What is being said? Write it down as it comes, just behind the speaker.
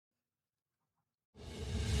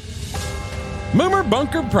Boomer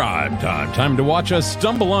Bunker Prime Time. Time to watch us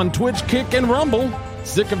stumble on Twitch, Kick, and Rumble.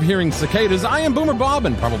 Sick of hearing cicadas? I am Boomer Bob,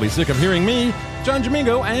 and probably sick of hearing me, John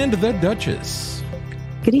Domingo, and the Duchess.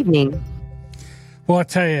 Good evening. Well, I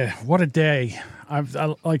tell you, what a day!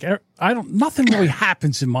 Nothing really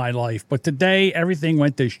happens in my life, but today everything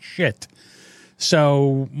went to shit.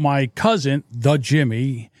 So my cousin, the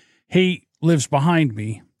Jimmy, he lives behind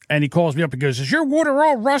me, and he calls me up and goes, "Is your water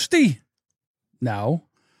all rusty?" No.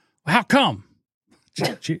 How come?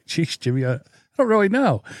 Jeez, Jimmy, I don't really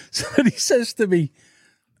know. So then he says to me,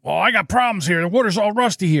 "Well, I got problems here. The water's all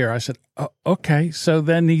rusty here." I said, "Okay." So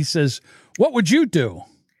then he says, "What would you do?"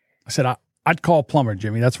 I said, I'd call a plumber,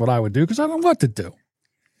 Jimmy. That's what I would do because I don't know what to do.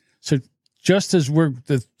 So just as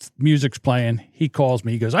the music's playing, he calls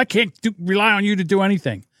me. He goes, "I can't rely on you to do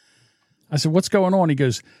anything." I said, "What's going on?" He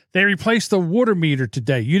goes, "They replaced the water meter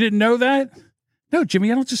today. You didn't know that?" "No,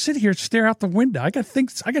 Jimmy, I don't just sit here and stare out the window. I got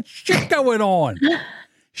shit going on.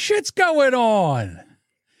 Shit's going on."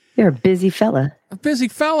 You're a busy fella. A busy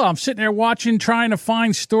fella. I'm sitting there watching, trying to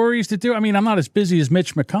find stories to do. I mean, I'm not as busy as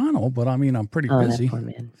Mitch McConnell, but I mean, I'm pretty busy. That poor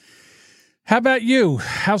man. How about you?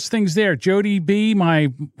 How's things there? Jody B.,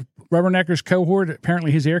 my Rubberneckers cohort,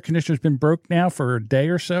 apparently his air conditioner's been broke now for a day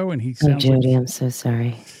or so, and he sounds Jody, I'm so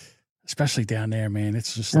sorry. Especially down there, man.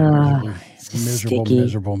 It's just sticky.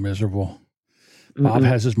 miserable. Bob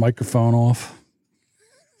has his microphone off,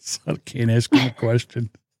 so I can't ask him a question.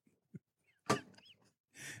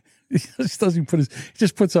 He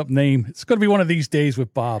just puts up name. It's going to be one of these days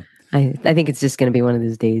with Bob. I think it's just going to be one of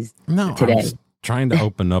those days today. I was trying to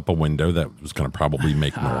open up a window that was going to probably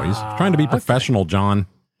make noise. Trying to be professional, John.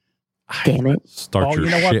 Damn it. Start your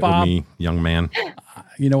shit with me, young man.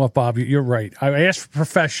 You know what, Bob? You're right. I asked for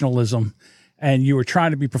professionalism, and you were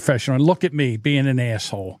trying to be professional. And look at me being an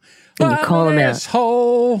asshole. And you call him out.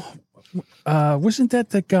 Asshole. Wasn't that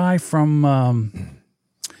the guy from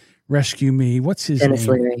Rescue Me? What's his Dennis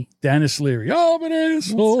name? Leary. Dennis Leary. Oh, I'm an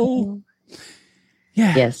asshole.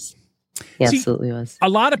 Yeah. Yes. He See, absolutely was. A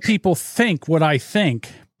lot of people think what I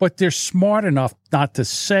think, but they're smart enough not to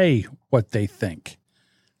say what they think.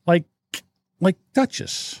 Like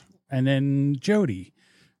Duchess and then Jody.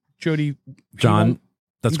 John,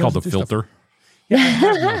 that's called the filter.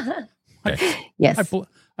 Yeah. Okay. Yes.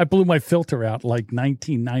 I blew my filter out like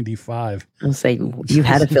 1995. I'll say, you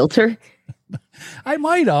had a filter? I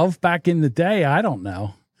might have back in the day. I don't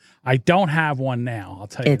know. I don't have one now. I'll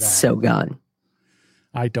tell you It's that. so gone.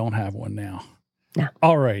 I don't have one now. No.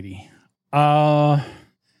 All righty. I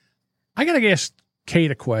got to ask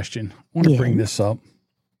Kate a question. I want to bring this up.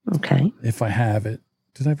 Okay. If I have it.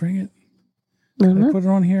 Did I bring it? Uh-huh. Did I put it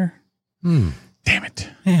on here? Hmm. Damn it.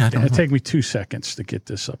 Yeah, It'll take me 2 seconds to get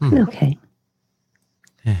this up. Okay.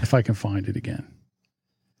 If I can find it again.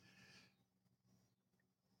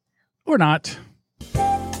 Or not.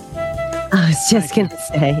 I was just going to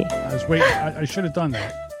say. I was waiting. I should have done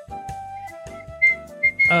that.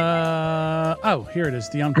 Here it is.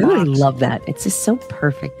 The unboxing. I really love that. It's just so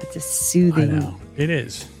perfect. It's just soothing. I know. It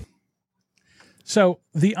is. So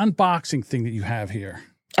the unboxing thing that you have here.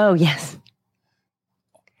 Oh, yes.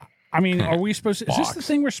 I mean, are we supposed to, is this the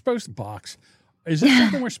thing we're supposed to box? Is this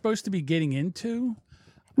something we're supposed to be getting into?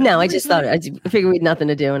 No, I just thought, I figured we had nothing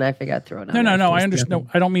to do and I figured I'd throw it on. No. I understand. No,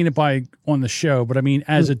 I don't mean it on the show, but I mean,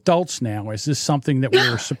 as adults now, is this something that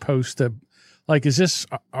we're supposed to, like,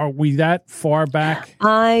 are we that far back?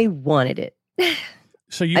 I wanted it.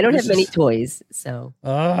 So I don't have many toys, so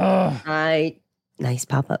nice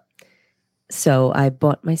pop up. So I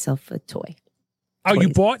bought myself a toy. Oh, you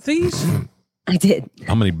bought these? I did.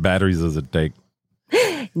 How many batteries does it take?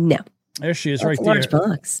 No. There she is, Well, right it's a there. large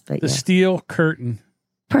box, but the steel curtain.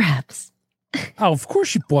 Perhaps. Oh, of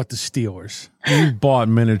course you bought the Steelers. You bought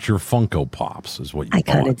miniature Funko Pops, is what you bought.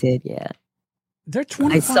 I kind of did, yeah. They're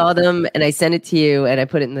 25. I saw them and I sent it to you and I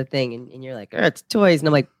put it in the thing and you're like, oh, it's toys. And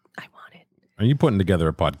I'm like, I want it. Are you putting together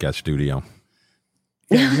a podcast studio?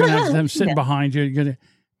 Yeah, you're going to have them sitting behind you. You're going to,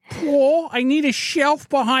 Paul, I need a shelf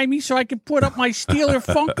behind me so I can put up my Steeler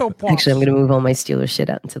Funko Pops. Actually, I'm going to move all my Steeler shit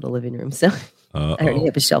out into the living room. So I already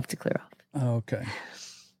have a shelf to clear off. Oh, okay.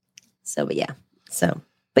 So, but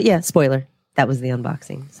yeah, spoiler. That was the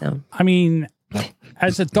unboxing. So, I mean,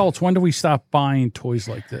 as adults, when do we stop buying toys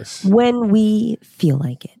like this? When we feel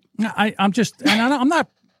like it. I'm not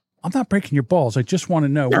breaking your balls. I just want to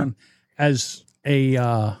know when, as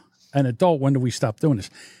an adult, when do we stop doing this?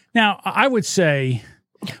 Now, I would say,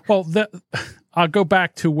 well, I'll go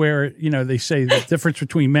back to where, they say the difference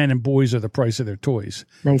between men and boys are the price of their toys.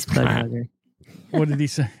 Nice plug, Roger. What did he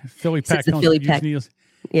say? Philly pack. The Philly pack.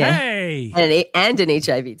 Yeah. Hey. And an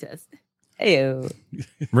HIV test. Hey-o.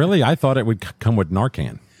 Really? I thought it would come with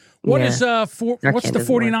Narcan. What Yeah. is Narcan what's the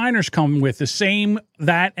doesn't work. 49ers come with? The same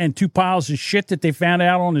that and 2 piles of shit that they found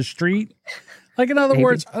out on the street? Like, in other Maybe.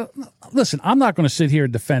 words, listen, I'm not going to sit here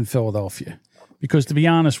and defend Philadelphia because, to be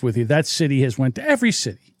honest with you, that city has went to every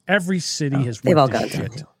city. Every city has They've all went to gone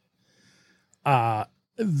shit. down.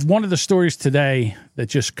 One of the stories today that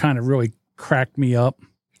just kind of really cracked me up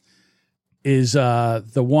is the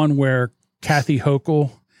one where Kathy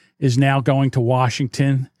Hochul is now going to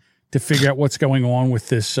Washington to figure out what's going on with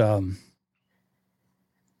this,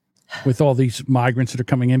 with all these migrants that are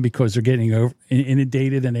coming in because they're getting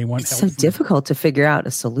inundated and they want It's help. so from- difficult to figure out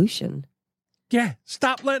a solution. Yeah,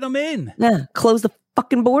 stop letting them in. Yeah, close the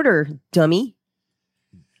fucking border, dummy.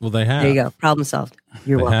 Well, they have. There you go. Problem solved.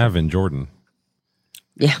 You're They welcome. have in Jordan.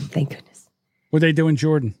 Yeah, thank goodness. What they do in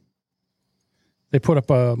Jordan? They put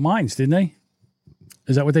up mines, didn't they?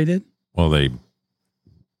 Is that what they did? Well, they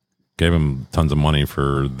gave them tons of money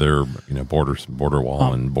for their border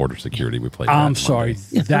wall and border security. We played. I'm that sorry.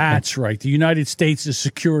 Monday. That's right. The United States is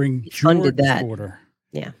securing funded Jordan's that. border.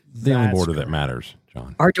 Yeah. The only That's border that correct. matters,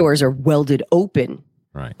 John. Our doors are welded open.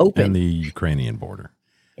 Right. Open. And the Ukrainian border.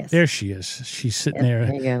 Yes. There she is. She's sitting Yeah, there.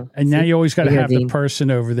 there you go. And now See? you always got to There you go, have the Dean.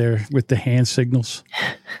 person over there with the hand signals.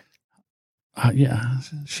 Yeah,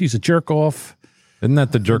 she's a jerk off. Isn't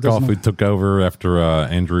that the jerk off Doesn't- who took over after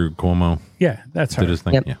Andrew Cuomo Yeah, that's her. did his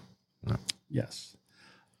thing? Yep. Yeah. Yes.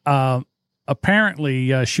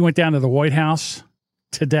 Apparently, she went down to the White House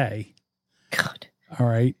today. God. All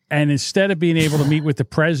right. And instead of being able to meet with the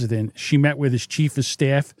president, she met with his chief of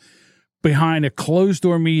staff behind a closed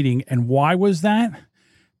door meeting. And why was that?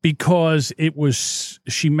 Because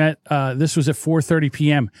she met, this was at 4:30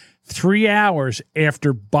 p.m., 3 hours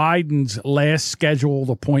after Biden's last scheduled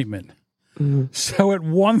appointment. Mm-hmm. So at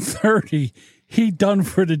 1:30, he done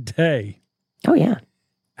for the day. Oh, yeah.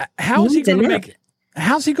 How is he needs a going to nap. make it?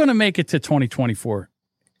 How's he going to make it to 2024?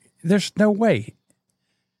 There's no way.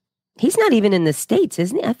 He's not even in the States,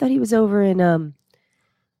 isn't he? I thought he was over in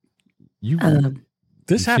You,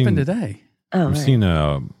 This You've happened seen- today. oh, you've right. seen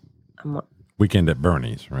I'm- Weekend at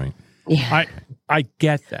Bernie's, right? yeah. I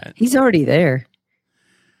get that. He's already there.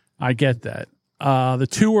 I get that. The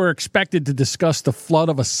two are expected to discuss the flood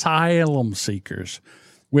of asylum seekers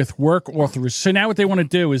with work authorization. So now what they want to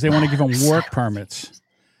do is they want to give them work permits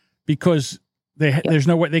because there's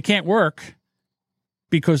no way they can't work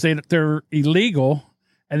because they're illegal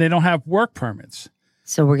and they don't have work permits.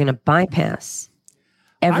 So we're going to bypass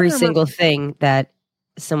every remember- single thing that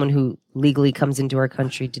someone who legally comes into our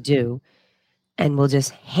country to do, and we'll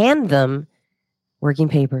just hand them working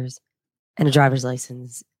papers and a driver's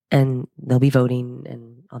license, and they'll be voting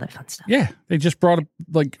and all that fun stuff. Yeah, they just brought up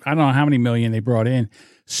I don't know how many million they brought in.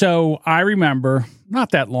 So I remember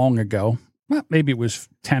not that long ago, well, maybe it was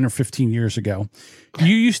 10 or 15 years ago,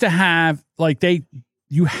 you used to have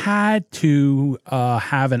you had to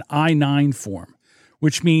have an I-9 form,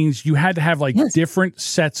 which means you had to have Yes. different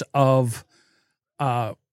sets of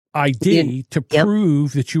ID to Yep.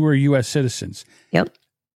 prove that you were U.S. citizens. Yep.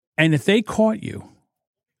 And if they caught you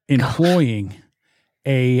employing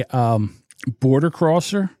a border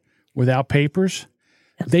crosser without papers,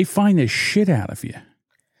 they fine the shit out of you.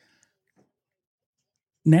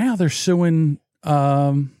 Now they're suing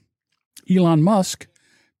Elon Musk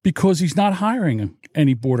because he's not hiring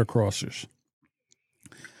any border crossers.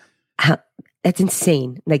 That's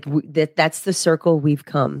insane. That's the circle we've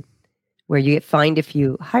come, where you get fined if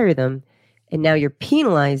you hire them, and now you're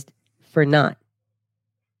penalized for not,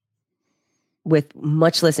 with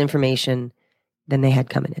much less information than they had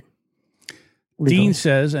coming in. Legally. Dean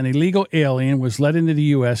says an illegal alien was let into the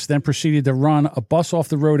U.S., then proceeded to run a bus off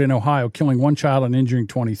the road in Ohio, killing one child and injuring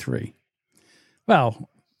 23. Well,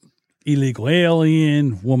 illegal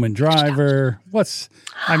alien, woman driver.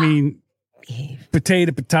 Behave.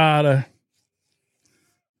 Potato.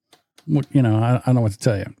 I don't know what to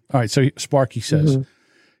tell you. All right, so Sparky says,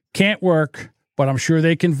 can't work, but I'm sure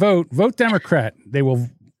they can vote. Vote Democrat. They will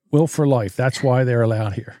for life. That's why they're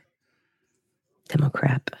allowed here.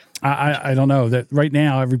 Democrat. I don't know that right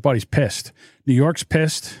now everybody's pissed. New York's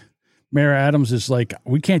pissed. Mayor Adams is like,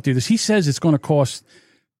 we can't do this. He says it's going to cost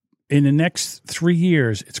in the next 3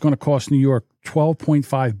 years. It's going to cost New York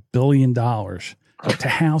 $12.5 billion to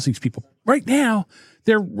house these people. Right now,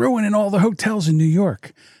 they're ruining all the hotels in New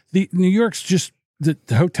York. New York's just the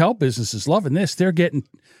hotel business is loving this. They're getting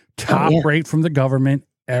top rate from the government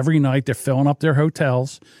every night. They're filling up their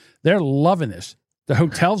hotels. They're loving this. The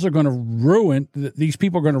hotels are going to ruin, these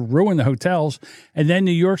people are going to ruin the hotels. And then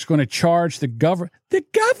New York's going to charge the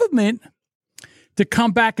government to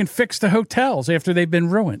come back and fix the hotels after they've been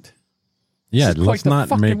ruined. Yeah, This is let's quite the not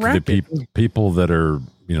fucking make the racket. people that are,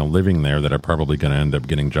 living there that are probably going to end up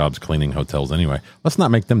getting jobs cleaning hotels anyway. Let's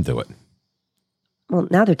not make them do it. Well,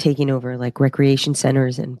 now they're taking over like recreation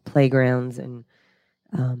centers and playgrounds, and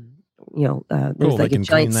there's Cool, they like a can giant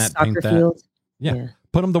clean that, soccer paint that. field. Yeah.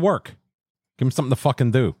 Put them to work. Give them something to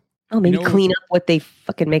fucking do. Oh, maybe You know- clean up what they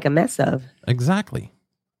fucking make a mess of. Exactly.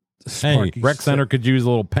 Sparky's Hey, rec center could use a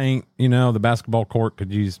little paint. The basketball court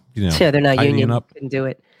could use, Sure, they're not tidying union. up. Couldn't do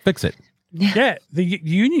it. Fix it. Yeah, the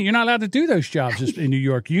union. You're not allowed to do those jobs in New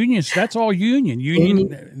York. Unions. That's all union.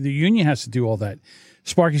 The union has to do all that.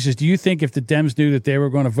 Sparky says, "Do you think if the Dems knew that they were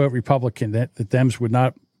going to vote Republican, that the Dems would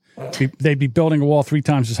not? They'd be building a wall 3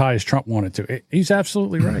 times as high as Trump wanted to." He's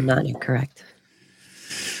absolutely right. Not incorrect.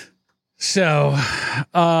 So,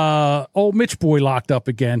 old Mitch boy locked up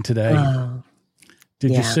again today. Oh,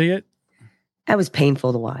 Did you yeah. see it? that was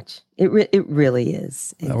painful to watch. It really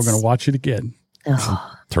is. Now we're going to watch it again.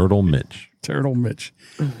 Oh, Turtle Mitch. Turtle Mitch.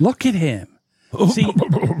 Look at him. See,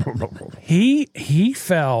 he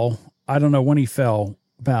fell. I don't know when he fell.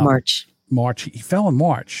 About March. He fell in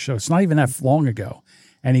March, so it's not even that long ago,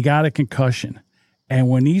 and he got a concussion. And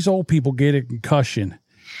when these old people get a concussion,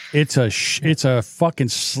 it's a fucking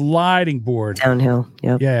sliding board. Downhill.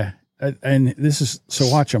 Yep. Yeah, and this is so.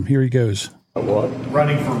 Watch him. Here he goes.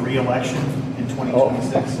 Running for re-election in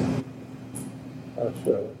 2026.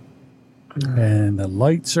 And the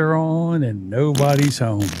lights are on, and nobody's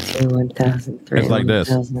home. 1,000, It's like this.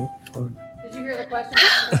 3,004. Did you hear the question?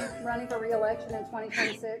 Running for re-election in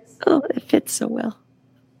 2026? Oh, it fits so well.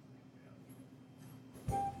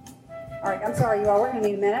 All right, I'm sorry, you all. We're going to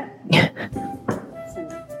need a minute.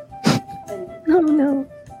 Oh no.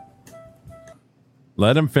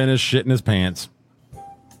 Let him finish shitting his pants.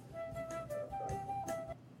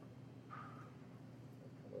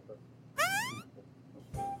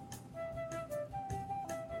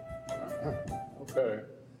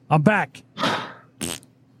 I'm back.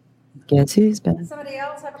 Guess who's back? Somebody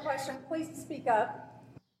else have a question? Please speak up.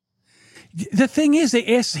 The thing is, they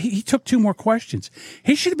asked. He took 2 more questions.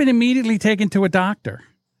 He should have been immediately taken to a doctor.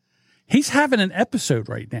 He's having an episode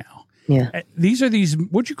right now. Yeah. These are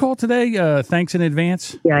what'd you call today? Thanks in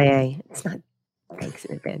advance. TIA. It's not thanks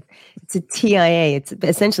in advance. It's a TIA. It's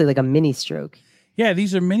essentially like a mini stroke. Yeah,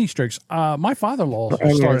 these are mini strokes. My father-in-law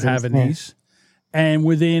Aneurysms, started having yeah. these, and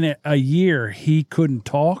within a year, he couldn't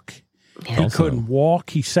talk. He Also- couldn't walk.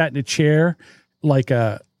 He sat in a chair like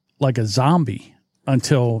a zombie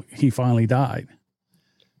until he finally died.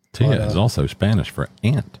 Tia is also Spanish for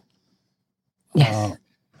ant. Yes.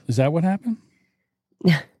 Is that what happened?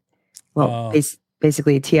 Well,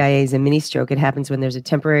 basically, a TIA is a mini stroke. It happens when there's a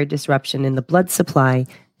temporary disruption in the blood supply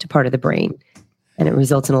to part of the brain, and it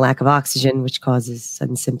results in a lack of oxygen, which causes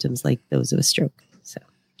sudden symptoms like those of a stroke. So,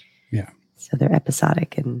 Yeah. so they're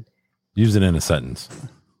episodic, and Use it in a sentence.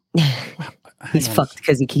 he's fucked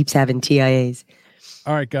because he keeps having TIAs.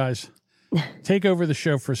 All right, guys, take over the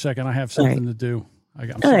show for a second. I have All something right. to do.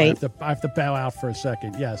 I'm All sorry, right. I have to bow out for a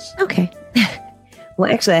second. Yes. Okay.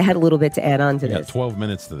 Well, actually, I had a little bit to add on to You got this. 12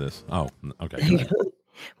 minutes to this. Oh, okay. go ahead.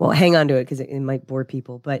 Well, hang on to it because it might bore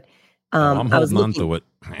people. But I'm I was holding on looking- to it.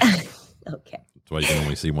 Okay. That's why you can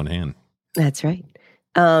only see one hand. That's right.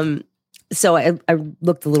 So I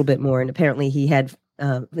looked a little bit more, and apparently he had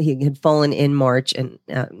fallen in March, and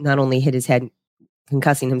not only hit his head,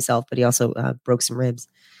 concussing himself, but he also broke some ribs.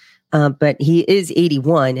 But he is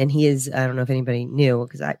 81, and he is, I don't know if anybody knew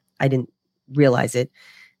because I didn't realize it,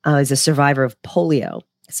 is a survivor of polio.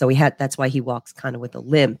 So that's why he walks kind of with a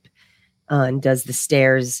limp and does the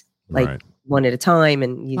stairs like Right. one at a time.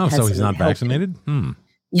 And he Oh, has so he's some not help. vaccinated?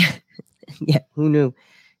 Yeah. Yeah. Who knew?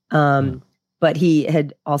 But he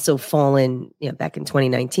had also fallen, back in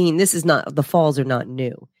 2019. The falls are not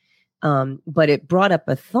new. But it brought up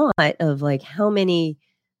a thought of like, how many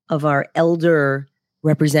of our elder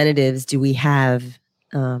representatives do we have,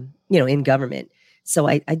 in government? So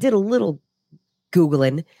I did a little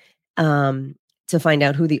Googling, to find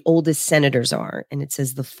out who the oldest senators are. And it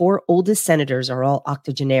says the 4 oldest senators are all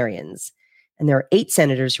octogenarians. And there are 8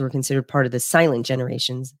 senators who are considered part of the silent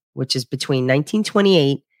generations, which is between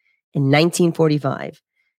 1928 and 1945.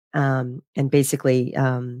 And basically,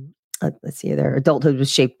 let's see, their adulthood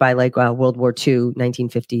was shaped by like World War II,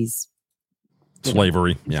 1950s.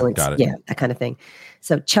 Slavery. Yeah, influence. got it. Yeah, that kind of thing.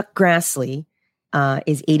 So Chuck Grassley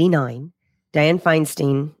is 89. Dianne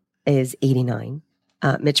Feinstein is 89.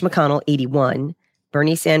 Mitch McConnell, 81.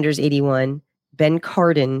 Bernie Sanders, 81. Ben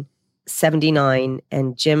Cardin, 79.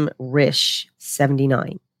 And Jim Risch,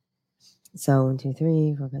 79. So 1, 2,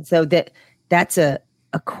 3, 4, 5. So that's a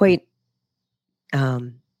quite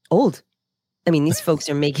old I mean, these folks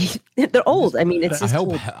are making, they're old. I mean, it's I just hope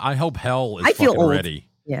old. I hope hell is I feel fucking old. ready.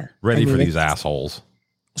 Yeah. Ready I mean, for these it's- assholes.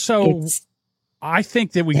 So it's- I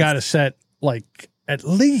think that we got to set like at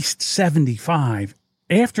least 75.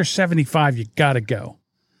 After 75, you got to go.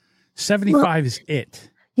 75 is it.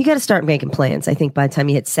 You got to start making plans. I think by the time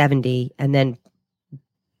you hit 70 and then,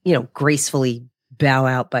 gracefully bow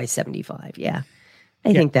out by 75. Yeah.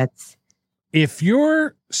 I think that's, If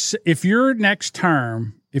your next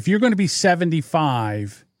term, if you're going to be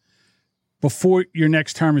 75 before your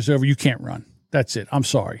next term is over, you can't run. That's it. I'm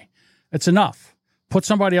sorry. It's enough. Put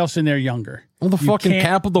somebody else in there younger. Well, the You fucking can't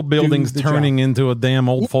Capitol building's do the turning job. into a damn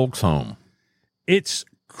old folks home. It's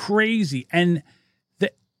crazy. And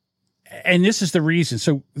this is the reason.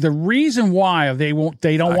 So the reason why they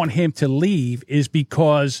don't want him to leave is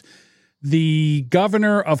because the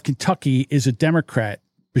governor of Kentucky is a Democrat,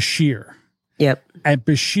 Beshear. yep. And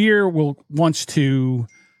Beshear wants to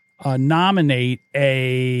nominate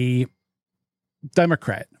a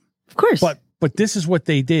Democrat. Of course. But this is what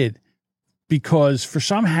they did, because for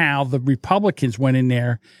somehow the Republicans went in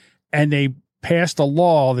there and they passed a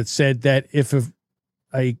law that said that if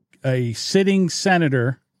a sitting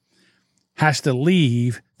senator has to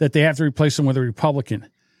leave, that they have to replace him with a Republican.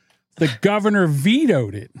 The governor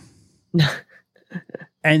vetoed it.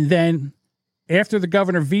 And then after the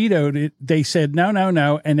governor vetoed it, they said,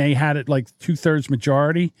 no. And they had it like 2/3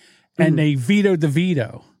 majority, and they vetoed the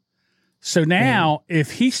veto. So now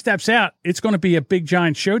if he steps out, it's going to be a big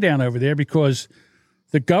giant showdown over there, because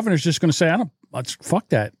the governor's just going to say, fuck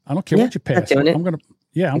that. I don't care Yeah, what you not pass. doing it.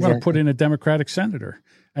 I'm going to put in a Democratic senator,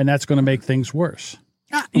 and that's going to make things worse.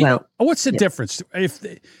 Well, What's the difference?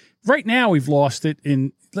 Right now we've lost it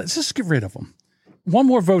let's just get rid of them. One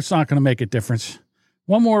more vote's not going to make a difference.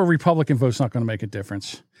 One more Republican vote's not going to make a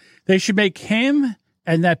difference. They should make him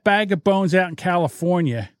and that bag of bones out in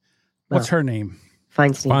California. What's her name?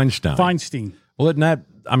 Feinstein. Feinstein. Well, isn't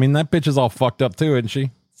that bitch is all fucked up too, isn't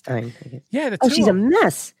she? Stein, I guess. Yeah, the Oh, two she's a of 'em.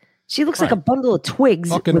 mess. She looks like a Right. bundle of twigs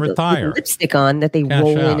Fucking with retire. lipstick on that they Cash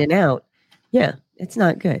roll out. in and out. Yeah, it's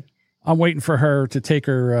not good. I'm waiting for her to take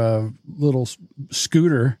her little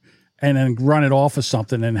scooter and then run it off of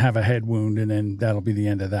something and have a head wound, and then that'll be the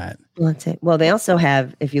end of that. Well, that's it. Well, they also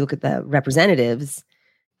have, if you look at the representatives,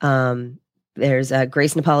 there's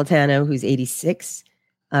Grace Napolitano, who's 86,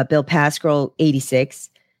 Bill Pascrell, 86,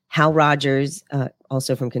 Hal Rogers,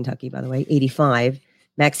 also from Kentucky, by the way, 85,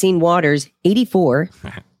 Maxine Waters, 84,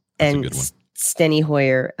 and good one. Steny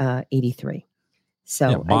Hoyer, 83. So,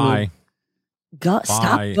 Yeah, bye. I mean,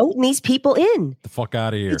 stop Bye. voting these people in. The fuck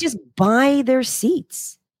out of here. They just buy their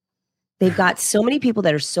seats. They've got so many people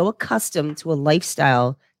that are so accustomed to a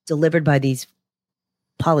lifestyle delivered by these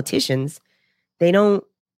politicians. They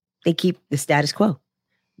keep the status quo,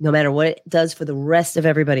 no matter what it does for the rest of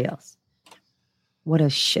everybody else. What a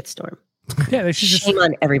shitstorm. Yeah, they should just. Shame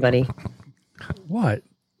on everybody. What?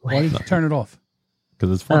 Why did you turn it off?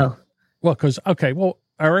 Because it's funny. Oh, Well, because,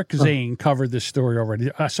 Eric Zane covered this story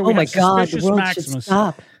already. So we oh my have God. The Suspicious world Maximus should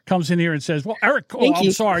stop. comes in here and says, well, Eric, Thank I'm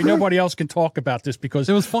you. sorry, nobody else can talk about this because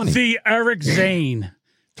It was funny. The Eric Zane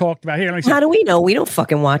talked about here. Let me How say, do we know? We don't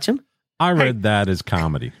fucking watch them. I read that as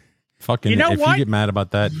comedy. Fucking, You know if what? you get mad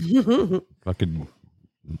about that, fucking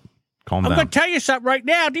calm I'm down. going to tell you something right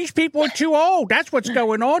now. These people are too old. That's what's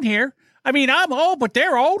going on here. I mean, I'm old, but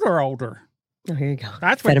they're older. Oh, here you go.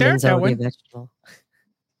 That's what they're Fetterman's already doing. a vegetable.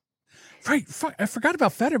 Right. I forgot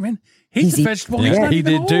about Fetterman. He's a Easy. vegetable. He's Yeah, not he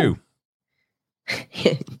even did old. too.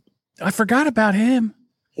 I forgot about him.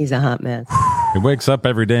 He's a hot mess. He wakes up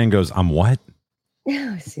every day and goes, I'm what?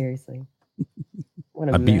 No, seriously. What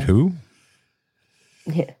a I beat mess. who?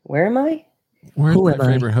 Yeah. Where am I? Where's Who my am I?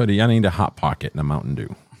 favorite hoodie? I need a Hot Pocket and a Mountain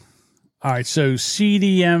Dew. All right. So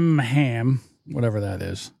CDM Ham, whatever that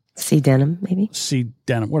is. C. Denim, maybe? C.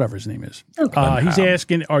 Denham, whatever his name is. Okay. He's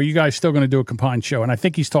asking, are you guys still going to do a combined show? And I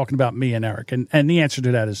think he's talking about me and Eric. And the answer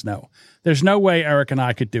to that is no. There's no way Eric and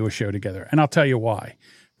I could do a show together. And I'll tell you why.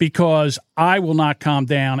 Because I will not calm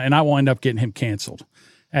down and I will end up getting him canceled.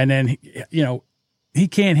 And then, he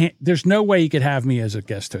can't, there's no way he could have me as a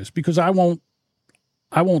guest host because I won't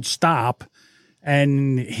stop.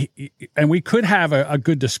 And we could have a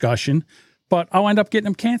good discussion, but I'll end up getting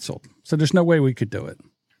him canceled. So there's no way we could do it.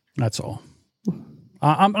 That's all.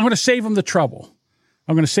 I'm going to save him the trouble.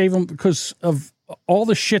 I'm going to save him because of all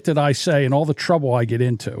the shit that I say and all the trouble I get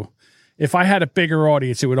into. If I had a bigger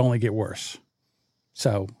audience, it would only get worse.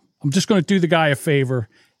 So I'm just going to do the guy a favor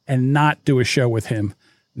and not do a show with him.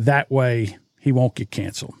 That way he won't get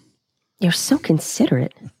canceled. You're so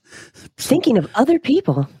considerate. Thinking of other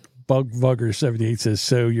people. Bugvugger 78 says,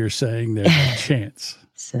 so you're saying there's a chance.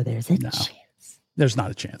 So there's a No. chance. There's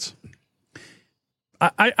not a chance.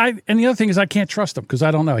 And the other thing is I can't trust him because I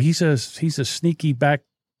don't know. He's a sneaky back.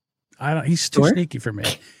 He's too sneaky for me.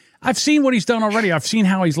 I've seen what he's done already. I've seen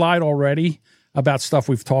how he's lied already about stuff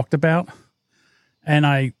we've talked about, and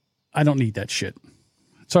I don't need that shit.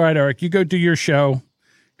 It's all right, Eric. You go do your show.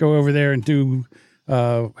 Go over there and do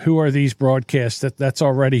Who Are These broadcasts. That's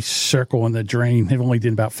already circling the drain. They've only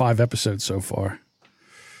did about 5 episodes so far.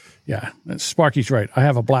 Yeah, Sparky's right. I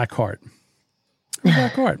have a black heart.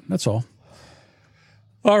 Black heart. That's all.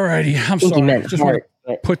 All righty. I'm sorry. Just want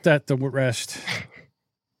to put that to rest.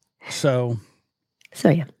 So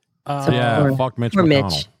yeah. Fuck Mitch McConnell.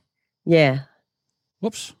 Mitch. Yeah.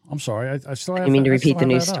 Whoops. I'm sorry. I still have. You mean to repeat the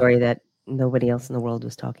news story that nobody else in the world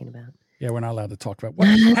was talking about? Yeah, we're not allowed to talk about.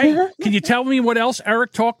 Hey, can you tell me what else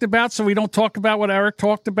Eric talked about so we don't talk about what Eric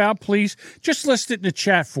talked about, please? Just list it in the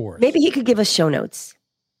chat for us. Maybe he could give us show notes.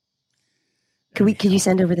 Could you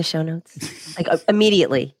send over the show notes like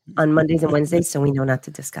immediately on Mondays and Wednesdays so we know not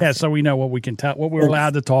to discuss? Yeah, so we know what we can tell, what we're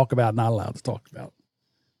allowed to talk about, not allowed to talk about.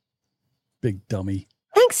 Big dummy.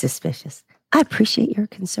 Thanks, Suspicious. I appreciate your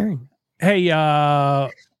concern. Hey,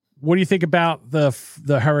 what do you think about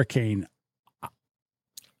the hurricane?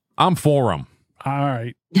 I'm for him. All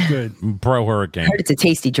right, good. Pro hurricane. I heard it's a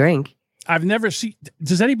tasty drink. I've never seen.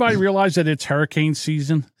 Does anybody realize that it's hurricane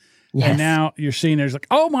season? Yes. And now you're seeing there's like,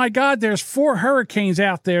 oh my God, there's 4 hurricanes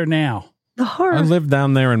out there now. The horror. I lived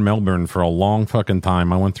down there in Melbourne for a long fucking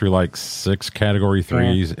time. I went through like 6 category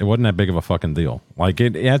 3s. Yeah. It wasn't that big of a fucking deal. Like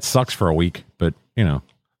it sucks for a week, but you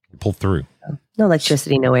pull through. No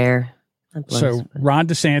electricity, no air. So Ron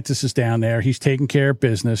DeSantis is down there. He's taking care of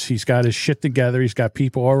business. He's got his shit together. He's got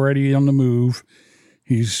people already on the move.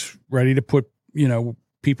 He's ready to put,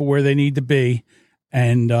 people where they need to be.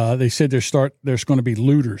 And they said there's going to be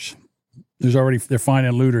looters. They're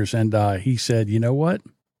finding looters. And he said, you know what?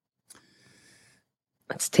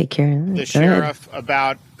 Let's take care of the sheriff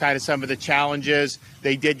about kind of some of the challenges.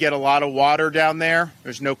 They did get a lot of water down there.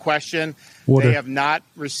 There's no question. Water. They have not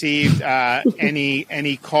received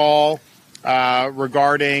any call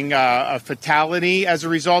regarding a fatality as a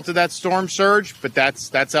result of that storm surge, but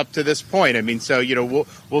that's up to this point. I mean, so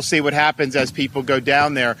we'll see what happens as people go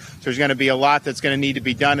down there. So there's going to be a lot that's going to need to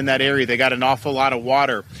be done in that area. They got an awful lot of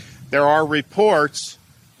water. There are reports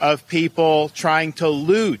of people trying to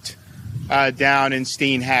loot down in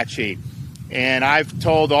Steinhatchee, and I've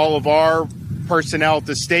told all of our personnel at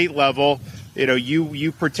the state level,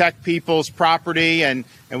 you protect people's property, and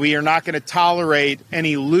we are not going to tolerate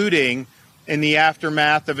any looting in the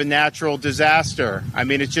aftermath of a natural disaster. I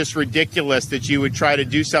mean, it's just ridiculous that you would try to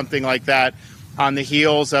do something like that on the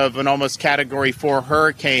heels of an almost Category 4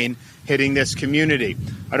 hurricane hitting this community.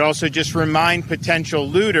 I'd also just remind potential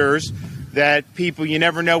looters that people, you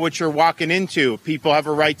never know what you're walking into. People have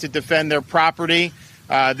a right to defend their property.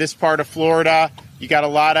 This part of Florida, you got a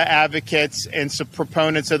lot of advocates and some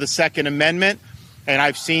proponents of the Second Amendment. And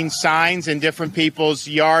I've seen signs in different people's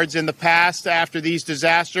yards in the past after these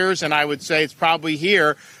disasters, and I would say it's probably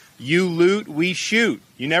here. You loot, we shoot.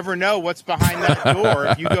 You never know what's behind that door.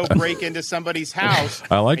 If you go break into somebody's house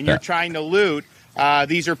you're trying to loot,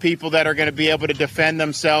 these are people that are going to be able to defend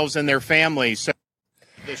themselves and their families. So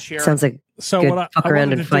the sheriff, sounds like good fuck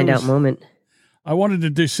around and find out moment. I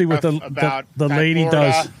wanted to see what the lady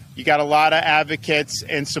Florida, does. You got a lot of advocates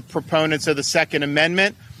and some proponents of the Second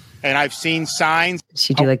Amendment. And I've seen signs.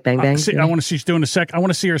 She do like bang bang. I want to see she's doing I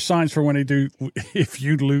want to see her signs for when they do. If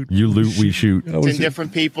you loot, we shoot. In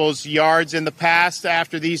different people's yards in the past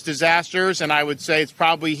after these disasters, and I would say it's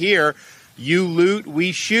probably here. You loot,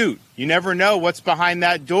 we shoot. You never know what's behind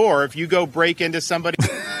that door. If you go break into somebody,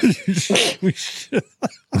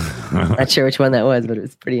 not sure which one that was, but it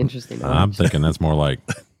was pretty interesting. I'm thinking that's more like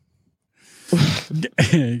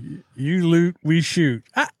you loot, we shoot.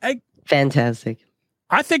 Fantastic.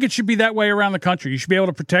 I think it should be that way around the country. You should be able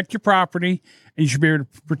to protect your property, and you should be able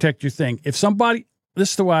to protect your thing. If somebody, this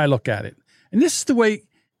is the way I look at it. And this is the way,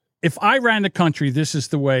 if I ran the country, this is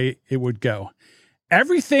the way it would go.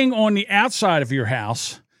 Everything on the outside of your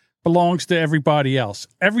house belongs to everybody else.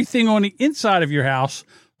 Everything on the inside of your house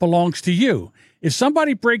belongs to you. If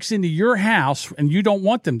somebody breaks into your house and you don't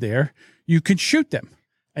want them there, you can shoot them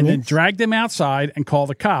and then drag them outside and call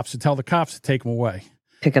the cops and tell the cops to take them away.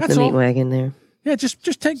 Pick up the meat wagon there. Yeah, just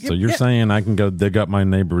take. So you're saying I can go dig up my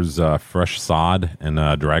neighbor's fresh sod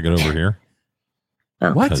and drag it over here?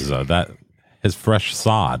 Oh. What? Because his fresh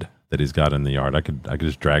sod that he's got in the yard, I could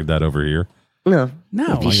just drag that over here. No.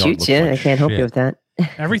 If he shoots you, I can't help you with that.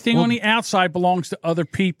 Everything on the outside belongs to other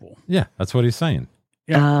people. Yeah, that's what he's saying.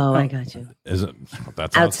 Yeah. Oh, I got you. Is it?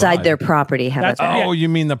 That's outside their property. How about that? Oh, you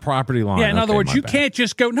mean the property line? Yeah. In other words, you can't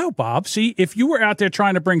just go. No, Bob. See, if you were out there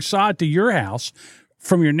trying to bring sod to your house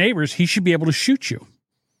from your neighbors, he should be able to shoot you.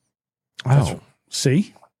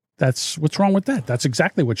 See, that's what's wrong with that. That's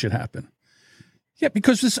exactly what should happen. Yeah,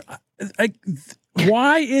 because this.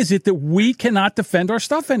 Why is it that we cannot defend our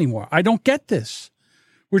stuff anymore? I don't get this.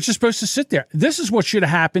 We're just supposed to sit there. This is what should have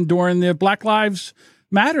happened during the Black Lives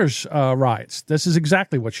Matters riots. This is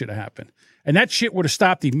exactly what should have happened. And that shit would have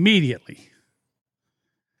stopped immediately.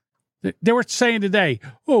 They were saying today,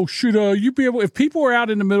 oh, should you be able, if people were out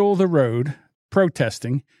in the middle of the road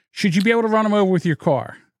protesting, should you be able to run them over with your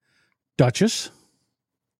car? Duchess?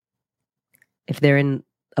 If they're in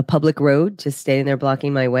a public road, just standing there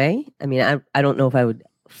blocking my way, I mean, I don't know if I would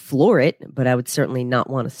floor it, but I would certainly not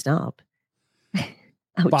want to stop.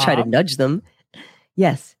 I would try to nudge them.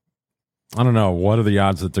 Yes. I don't know. What are the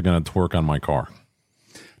odds that they're going to twerk on my car?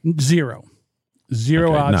 Zero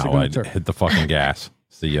odds. No, I'd hit the fucking gas.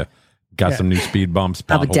 See ya. Got some new speed bumps,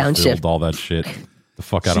 pothole filled, all that shit. The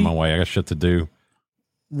fuck out of my way. I got shit to do.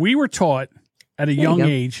 We were taught at a young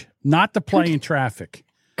age not to play in traffic.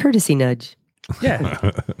 Courtesy nudge.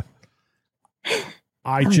 Yeah.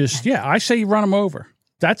 I say you run them over.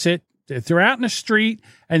 That's it. If they're out in the street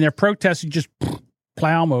and they're protesting, just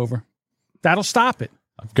plow them over. That'll stop it.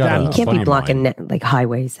 You can't be blocking like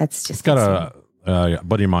highways. That's just. I've got a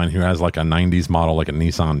buddy of mine who has like a 90s model, like a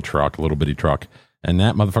Nissan truck, a little bitty truck. And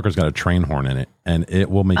that motherfucker's got a train horn in it, and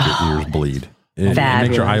it will make your ears bleed. It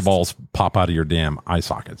makes your eyeballs pop out of your damn eye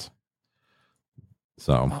sockets.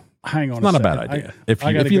 So, hang on, it's not a bad idea. If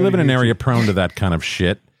you live in an area prone to that kind of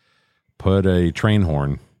shit, put a train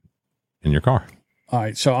horn in your car. All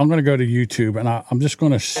right, so I'm going to go to YouTube, and I'm just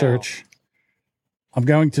going to search. I'm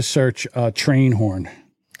going to search train horn.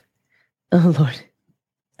 Oh Lord!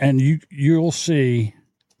 And you'll see.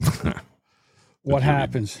 What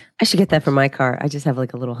happens? I should get that for my car. I just have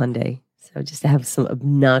like a little Hyundai. So just to have some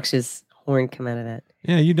obnoxious horn come out of that.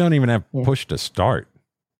 Yeah, you don't even have push to start.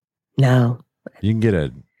 No. You can get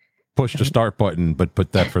a push to start button, but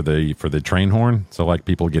put that for the train horn. So like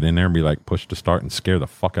people get in there and be like push to start and scare the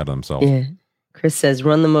fuck out of themselves. Yeah. Chris says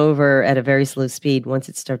run them over at a very slow speed. Once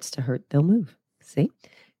it starts to hurt, they'll move. See?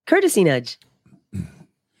 Courtesy nudge.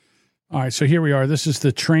 All right, so here we are. This is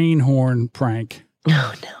the train horn prank.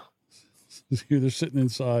 Oh no. They're sitting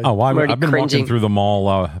inside. Oh, well, I've been walking through the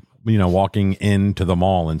mall, walking into the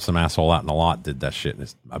mall, and some asshole out in the lot did that shit.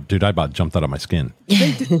 Dude, I about jumped out of my skin.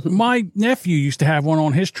 My nephew used to have one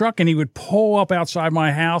on his truck, and he would pull up outside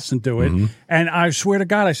my house and do it. Mm-hmm. And I swear to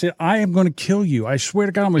God, I said, I am going to kill you. I swear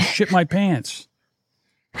to God, I'm going to shit my pants.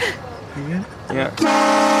 Yeah. Yeah.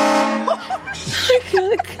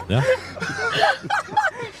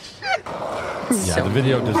 Yeah, the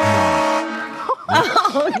video does not.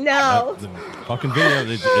 Oh no! The fucking video,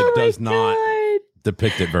 it does not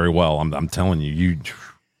depict it very well. I'm telling you,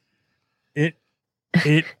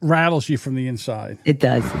 it rattles you from the inside. It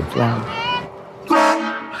does. It's loud.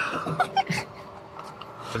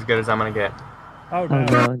 As good as I'm gonna get. Oh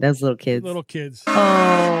no, those little kids. Little kids.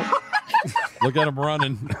 Oh, look at them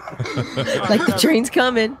running. Like the train's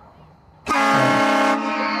coming. Huh?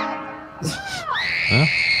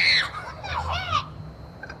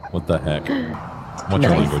 What the heck? What's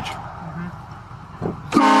your language?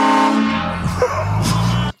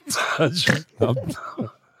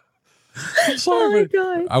 Sorry,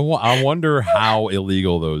 God. I wonder how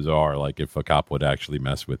illegal those are. Like if a cop would actually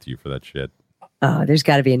mess with you for that shit. Oh, there's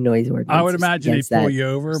got to be a noise ordinance. I would imagine they pull you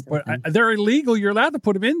over, but they're illegal. You're allowed to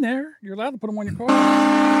put them in there. You're allowed to put them on your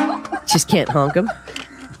car. Just can't honk them.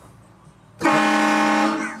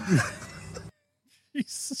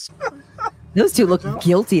 Jesus. Those two look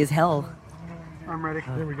guilty as hell. I'm ready.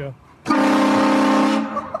 Here we go.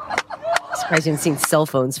 Surprised you haven't seen cell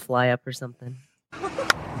phones fly up or something.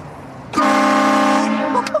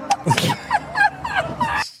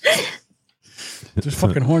 Those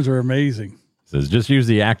fucking horns are amazing. Says just use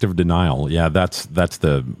the active denial. Yeah, that's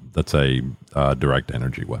a direct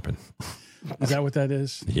energy weapon. Is that what that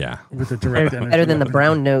is? Yeah, with the direct energy. Better than the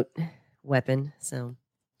brown note weapon. So,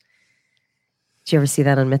 did you ever see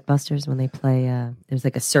that on MythBusters when they play? There's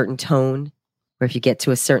like a certain tone where if you get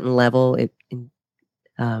to a certain level, it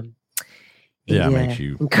makes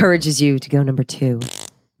you encourages you to go number 2.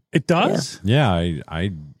 It does. Yeah,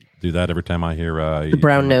 I do that every time I hear the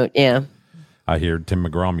brown note. Yeah, I hear Tim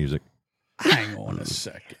McGraw music. Hang on a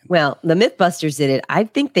second. Well, the MythBusters did it. I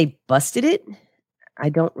think they busted it. I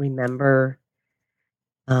don't remember,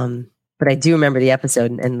 but I do remember the episode,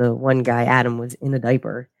 and the one guy, Adam, was in a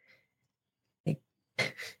diaper.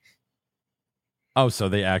 Oh, so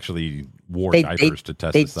they actually wore diapers to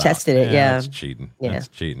test this out. They tested it, yeah. That's cheating. Yeah. That's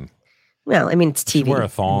cheating. Well, I mean, it's TV. Just wear a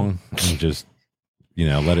thong and just,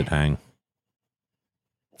 let it hang.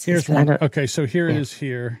 Here's one. Okay, so here it is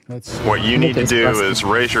here. What you need to do is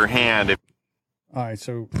raise your hand. All right,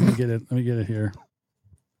 so let me get it here.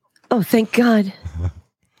 Oh, thank God.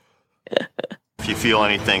 If you feel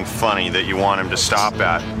anything funny that you want him to stop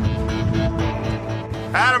at.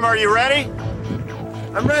 Adam, are you ready?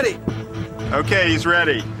 I'm ready. Okay, he's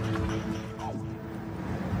ready.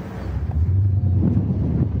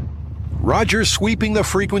 Roger sweeping the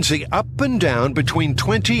frequency up and down between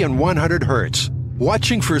 20 and 100 hertz,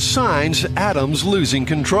 watching for signs Adam's losing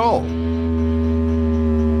control.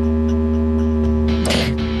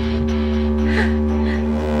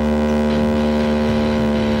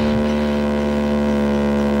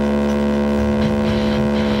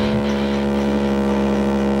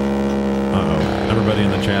 Everybody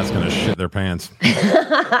in the chat's going to shit their pants.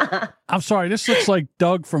 I'm sorry, this looks like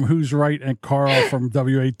Doug from Who's Right and Carl from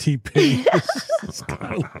WATP. This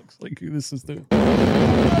kind of looks like who this is doing.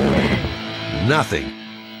 Nothing.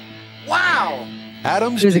 Wow.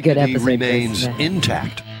 Adam's It was a good dignity episode, remains Chris. Yeah.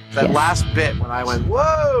 intact. That last bit when I went,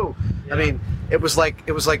 whoa! I mean, it was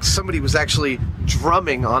like somebody was actually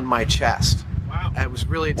drumming on my chest. Wow. And it was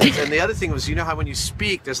really intense. And the other thing was, you know how when you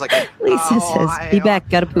speak, there's like a, Lisa says, be back,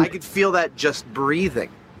 gotta poop. I could feel that just breathing.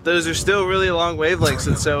 Those are still really long wavelengths,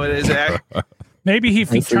 and so it is. Maybe if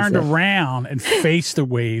he turned around and faced the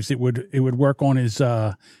waves, it would work on his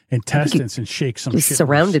intestines and shake some He's shit.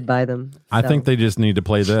 surrounded by them. I think they just need to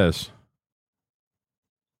play this.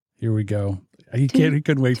 Here we go. He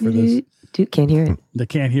couldn't wait for this. Dude, can't hear it. They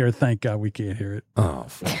can't hear it. Thank God we can't hear it. Oh,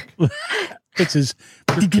 fuck. It's his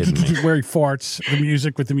where he farts, the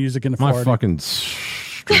music with the music in the My fart. fucking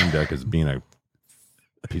stream deck is being a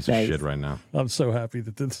piece of shit right now. I'm so happy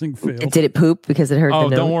that this thing failed. Did it poop because it heard the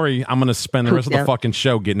note? Don't worry. I'm going to spend the rest of the Poop fucking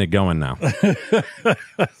show getting it going now. He's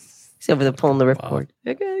over there pulling the ripcord.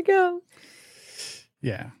 I gotta go.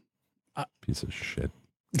 Yeah. Piece of shit.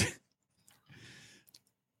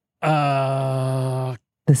 The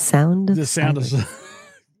sound of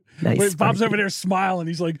Nice. Wait, Bob's over there smiling.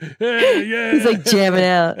 He's like, hey, yeah. He's like jamming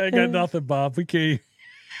out. I got nothing, Bob. We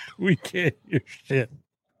can't hear shit.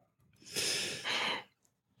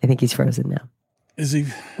 I think he's frozen now. Is he?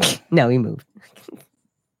 No, he moved.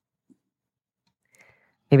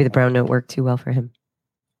 Maybe the brown note worked too well for him.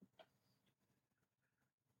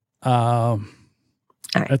 The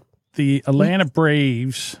Atlanta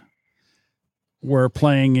Braves were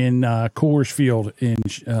playing in Coors Field in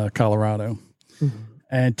Colorado. Mm-hmm.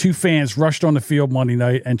 And two fans rushed on the field Monday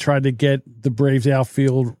night and tried to get the Braves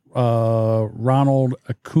outfield Ronald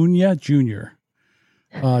Acuna Jr.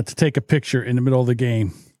 To take a picture in the middle of the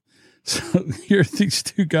game. So here are these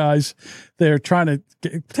two guys. They're trying to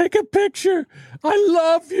take a picture. I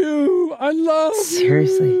love you. I love you.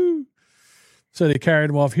 Seriously. So they carried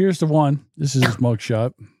him off. Here's the one. This is his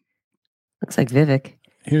mugshot. Looks like Vivek.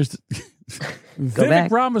 Here's the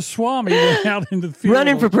Vivek Ramaswamy went out in the field.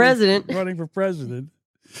 Running for president.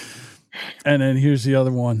 And then here's the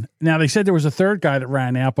other one. Now they said there was a third guy that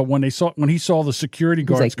ran out, but when he saw the security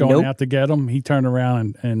guards like, going out to get him, he turned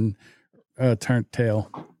around and turned tail.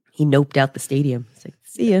 He noped out the stadium. It's like,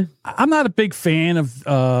 see ya. I'm not a big fan of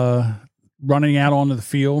running out onto the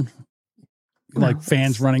field, like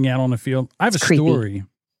fans running out on the field. I have a story.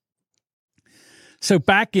 So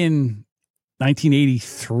back in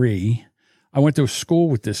 1983, I went to a school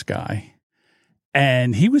with this guy,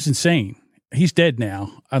 and he was insane. He's dead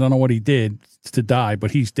now. I don't know what he did to die,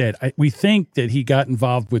 but he's dead. We think that he got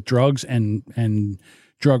involved with drugs and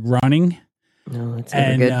drug running. No, that's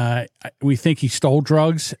never good. We think he stole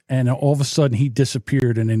drugs, and all of a sudden he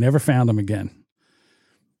disappeared, and they never found him again.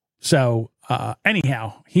 So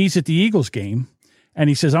anyhow, he's at the Eagles game, and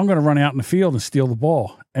he says, I'm going to run out in the field and steal the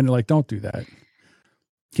ball. And they're like, don't do that.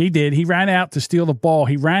 He did. He ran out to steal the ball.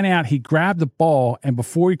 He ran out. He grabbed the ball, and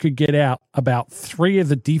before he could get out, about three of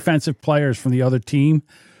the defensive players from the other team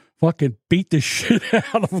fucking beat the shit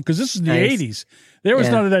out of him, because this is the 80s. There was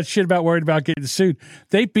none of that shit about worried about getting sued.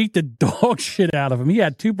 They beat the dog shit out of him. He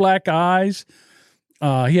had two black eyes.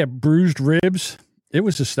 He had bruised ribs. It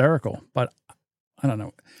was hysterical, but I don't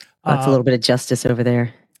know. That's a little bit of justice over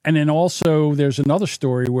there. And then also there's another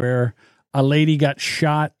story where a lady got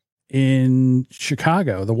shot in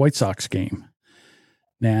Chicago, the White Sox game.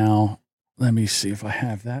 Now, let me see if I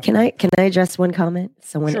have that. Can I address one comment?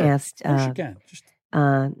 Someone Sure. asked Of course you can.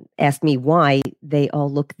 asked me why they all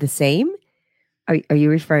look the same. Are you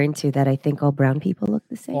referring to that? I think all brown people look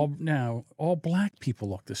the same. All black people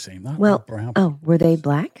look the same. Not all Well, brown. oh, were they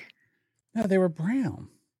black? No, they were brown.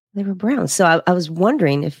 They were brown. So I was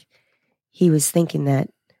wondering if he was thinking that.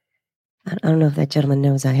 I don't know if that gentleman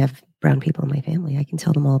knows I have brown people in my family. I can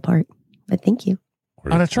tell them all apart. But thank you.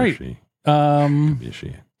 Oh, that's right. Maybe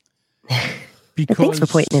she. But thanks for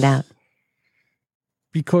pointing it out.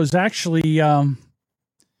 Because actually, the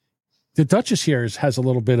Duchess here has a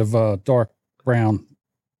little bit of a dark brown,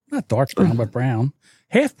 not dark brown, but brown,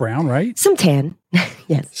 half brown, right? Some tan.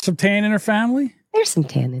 Yes. Some tan in her family? There's some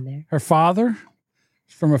tan in there. Her father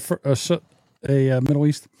from a Middle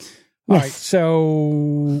East. All right,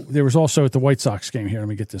 so there was also at the White Sox game here. Let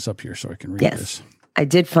me get this up here so I can read this. I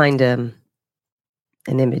did find an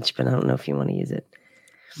image, but I don't know if you want to use it.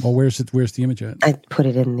 Well, where's the image at? I put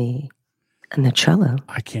it in the Trello.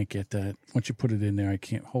 I can't get that. Once you put it in there, I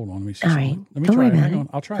can't. Hold on. Let me see. All right. Let me don't try worry it. about Hang it. on.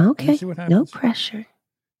 I'll try it. Okay. Let me see what happens. No pressure.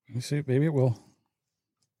 Let me see. Maybe it will.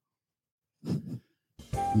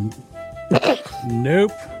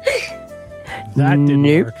 Nope. That didn't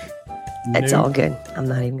work. It's all good. I'm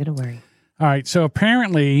not even going to worry. All right. So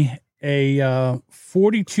apparently a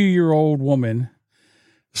 42-year-old woman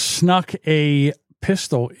snuck a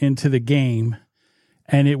pistol into the game,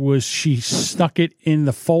 and she snuck it in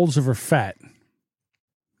the folds of her fat.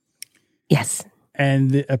 Yes.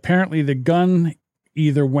 And apparently the gun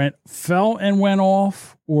either fell and went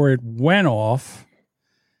off, or it went off.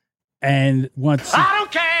 And once I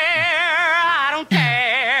don't care.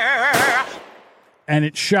 And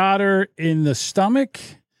it shot her in the stomach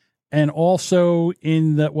and also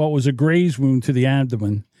in what was a graze wound to the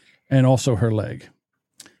abdomen and also her leg.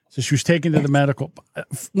 So she was taken to the medical.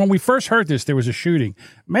 When we first heard this, there was a shooting.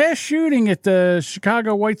 Mass shooting at the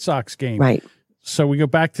Chicago White Sox game. Right. So we go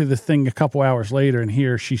back to the thing a couple hours later, and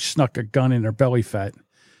here she snuck a gun in her belly fat.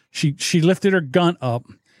 She lifted her gun up,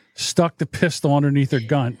 stuck the pistol underneath her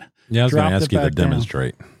gun. Yeah, I was going to ask you to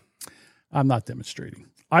demonstrate. I'm not demonstrating.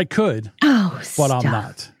 I could, but stop. I'm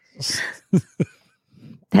not.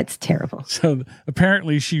 That's terrible. So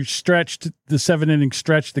apparently she stretched the 7-inning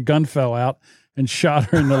stretch. The gun fell out and shot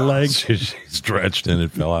her in the leg. She stretched and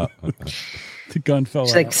it fell out. The gun fell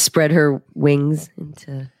She out. like spread her wings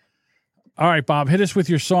into. All right, Bob, hit us with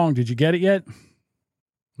your song. Did you get it yet?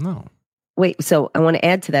 No. Wait, so I want to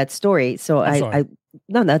add to that story. So I'm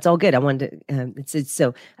no, that's all good. I wanted to.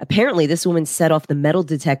 So apparently, this woman set off the metal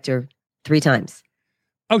detector 3 times.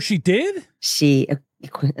 Oh, she did? She,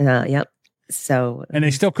 yep. So, and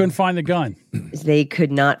they still couldn't find the gun. They could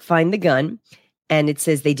not find the gun, and it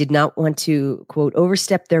says they did not want to quote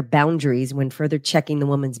overstep their boundaries when further checking the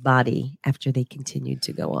woman's body after they continued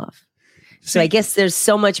to go off. So I guess there's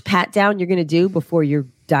so much pat down you're going to do before you're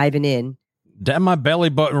diving in. That my belly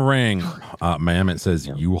button ring, ma'am. It says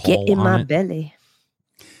you Get haul in on my it. belly.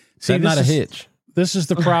 See, That's not a hitch. This is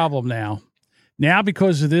the problem now. Now,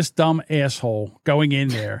 because of this dumb asshole going in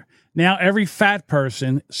there, now every fat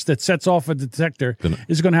person that sets off a detector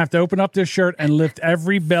is going to have to open up their shirt and lift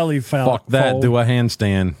every belly Fuck that. Do a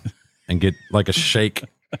handstand and get like a shake.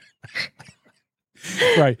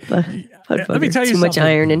 Right. Let me tell you too much something.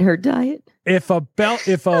 iron in her diet. If a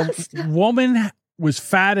woman was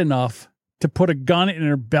fat enough to put a gun in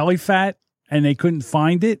her belly fat and they couldn't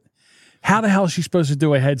find it, how the hell is she supposed to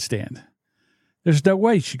do a headstand? There's no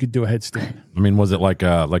way she could do a headstand. I mean, was it like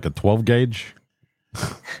a 12 gauge?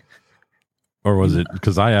 Or was it,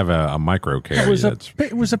 because I have a micro carry It was a that's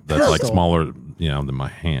like pistol. smaller, than my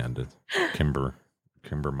hand. It's Kimber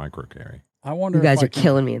micro carry. I wonder You guys if I are can-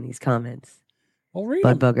 killing me in these comments. Well, read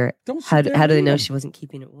Bud them. bugger. Don't sit How there do and they read know them. she wasn't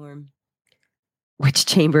keeping it warm? Which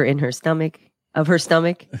chamber in her stomach? Of her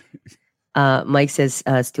stomach? Mike says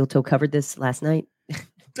steel toe covered this last night.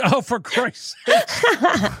 Oh, for Christ's sake.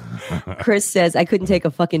 Chris says I couldn't take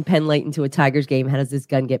a fucking pen light into a Tigers game. How does this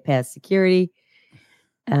gun get past security?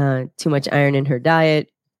 Too much iron in her diet.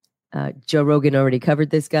 Joe Rogan already covered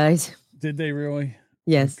this, guys. Did they really?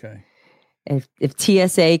 Yes. Okay. If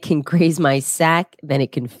TSA can graze my sack, then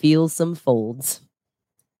it can feel some folds.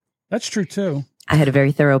 That's true, too. I had a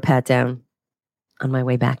very thorough pat down on my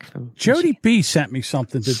way back from Jody B sent me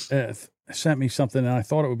something and I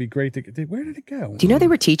thought it would be great to get. Where did it go? Do you know they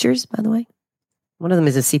were teachers, by the way? One of them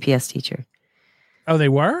is a CPS teacher. Oh, they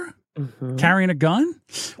were? Mm-hmm. Carrying a gun?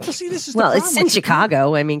 Well, see, this is Well, the it's problem in with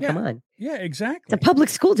Chicago. I mean, Yeah. come on. Yeah, exactly. It's a public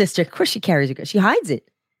school district. Of course she carries a gun. She hides it.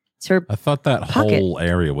 It's her I thought that pocket. whole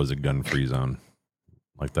area was a gun-free zone,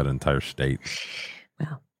 like that entire state,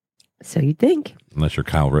 So you think. unless you're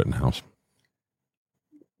Kyle Rittenhouse.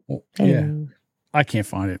 Well, yeah. I can't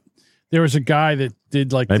find it. There was a guy that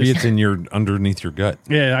did like Maybe this. it's in underneath your gut.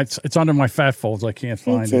 Yeah, it's under my fat folds. I can't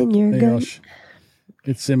find It's it. in your There you go. gut.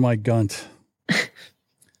 It's in my gunt.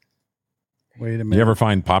 Wait a minute. You ever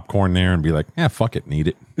find popcorn there and be like, fuck it, need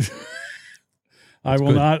it? I will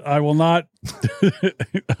good. not. I will not.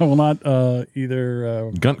 I will not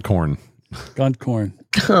either Gunt corn. gunt corn.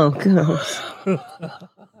 Oh, gosh.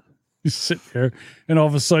 You sit there, and all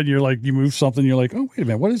of a sudden you're like, you move something. You're like, oh wait a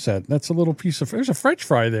minute, what is that? That's a little piece of. There's a French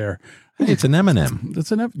fry there. Hey, it's an M&M.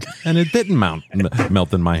 It's an and it didn't melt in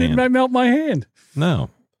my hand. Didn't melt my hand? No.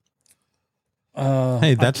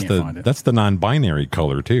 Hey, that's the non-binary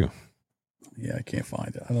color too. Yeah, I can't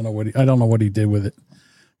find it. I don't know what he did with it,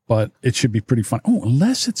 but it should be pretty fun. Oh,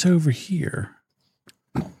 unless it's over here.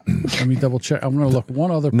 Let me double check. I'm going to look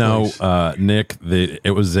one other place. No, Nick,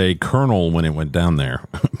 it was a kernel when it went down there,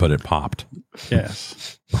 but it popped.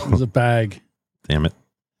 Yes. It was a bag. Damn it.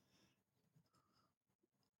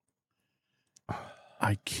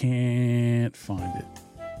 I can't find it.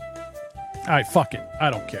 All right, fuck it. I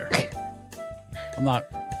don't care. I'm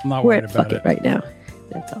not worried about it right now.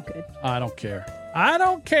 That's all good. I don't care. I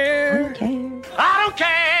don't care.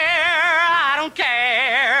 I don't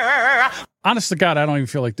care. Honest to God, I don't even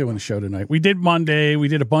feel like doing the show tonight. We did Monday. We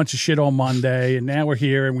did a bunch of shit on Monday, and now we're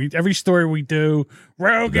here. And every story we do,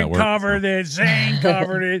 Rogan covered it, Zane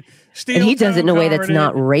covered it, Steel and he does it in a way that's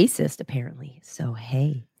not racist, apparently. So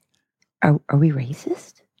hey, are we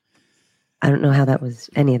racist? I don't know how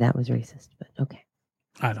any of that was racist, but okay.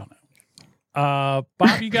 I don't know.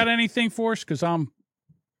 Bob, you got anything for us? Because I'm.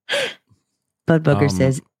 Bud Booger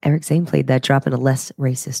says Eric Zane played that drop in a less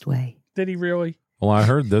racist way. Did he really? Well, I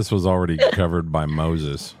heard this was already covered by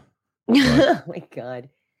Moses. Oh, my God.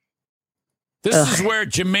 This is where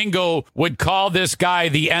Jamingo would call this guy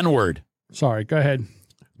the N-word. Sorry, go ahead.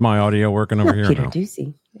 My audio working over here now?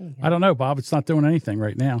 Ducey. I don't know, Bob. It's not doing anything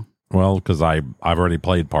right now. Well, because I've already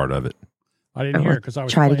played part of it. I didn't hear it because I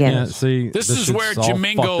was trying again. Yeah, see, this is where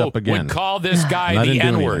Jamingo would call this guy the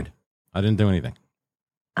N-word. I didn't do anything.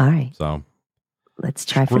 All right. So let's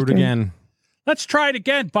try for it again. Let's try it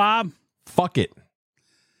again, Bob. Fuck it.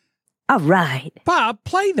 All right. Bob,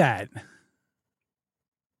 play that.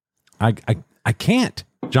 I can't.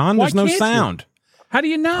 John, there's no sound. How do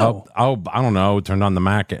you know? Oh, I don't know. Turned on the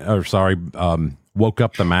Mac, woke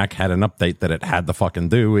up the Mac, had an update that it had to fucking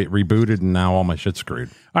do. It rebooted, and now all my shit's screwed.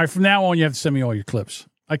 All right, from now on, you have to send me all your clips.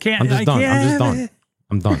 I can't. I'm just done.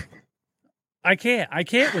 I'm done. I can't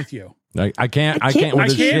with you. I can't with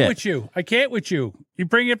this shit. With you. I can't with you. You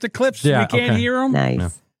bring up the clips. Yeah, we can't hear them. Nice. Yeah.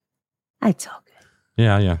 That's all good.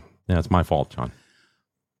 Yeah. It's my fault, John.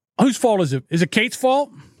 Whose fault is it? Is it Kate's fault?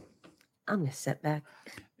 I'm going to sit back.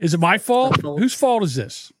 Is it my fault? Whose fault is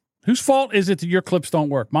this? Whose fault is it that your clips don't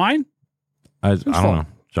work? Mine? I don't know,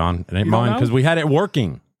 John. It ain't mine because we had it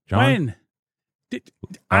working, John. When?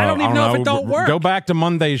 I don't even know if it don't work. Go back to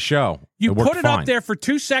Monday's show. You put it up there for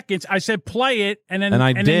 2 seconds. I said play it, and then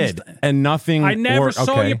I did, and nothing. I never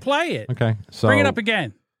saw you play it. Okay, so bring it up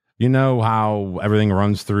again. You know how everything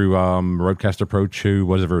runs through Rodecaster Pro 2,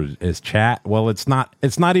 whatever is chat. Well, it's not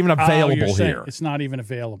even available here. It's not even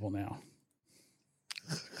available now.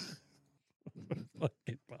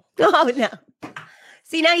 Oh no!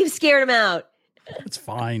 See, now you've scared him out. It's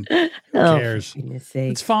fine. Who cares? For goodness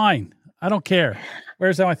sake. It's fine. I don't care.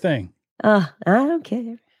 Where's my thing? I don't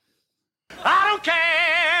care.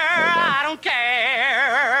 I don't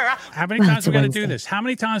care. How many times we got to do this? How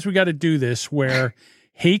many times we got to do this where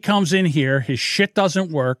he comes in here, his shit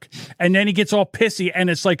doesn't work, and then he gets all pissy, and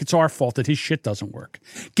it's like it's our fault that his shit doesn't work.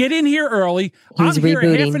 Get in here early. I'm here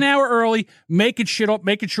a half an hour early, making shit up,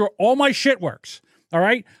 making sure all my shit works. All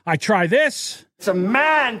right? I try this. It's a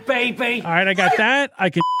man, baby. All right, I got that. I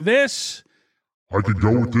can do this. I could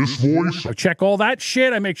go with this voice. I check all that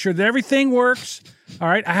shit. I make sure that everything works. All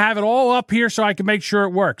right. I have it all up here so I can make sure it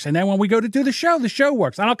works. And then when we go to do the show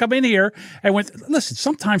works. I don't come in here and listen,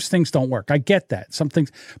 sometimes things don't work. I get that. Some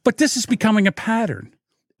things, but this is becoming a pattern.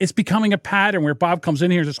 It's becoming a pattern where Bob comes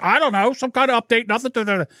in here and says, I don't know, some kind of update, nothing.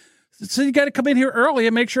 So you got to come in here early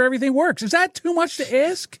and make sure everything works. Is that too much to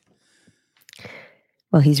ask?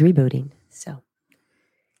 Well, he's rebooting. So.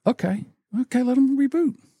 Okay. Let him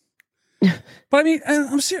reboot. But I mean,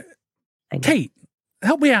 I'm serious. Kate,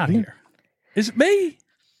 help me out here. Is it me?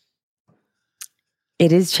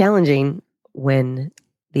 It is challenging when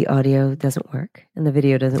the audio doesn't work and the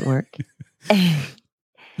video doesn't work.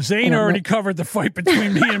 Zane already covered the fight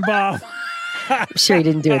between me and Bob. I'm sure he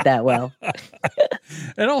didn't do it that well.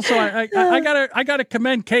 And also, I gotta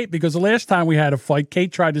commend Kate because the last time we had a fight,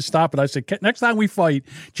 Kate tried to stop it. I said, next time we fight,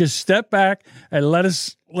 just step back and let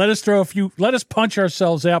us punch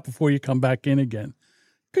ourselves out before you come back in again.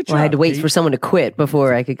 Good job. Well, I had to wait Kate. for someone to quit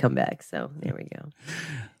before I could come back. So there we go.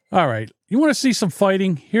 All right. You want to see some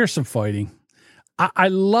fighting? Here's some fighting. I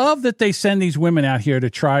love that they send these women out here to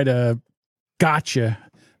try to gotcha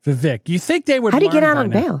Vivek. You think they would? How do you get out on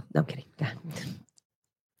now? bail? No, I'm kidding.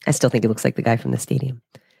 I still think it looks like the guy from the stadium.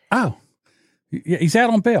 Oh, he's out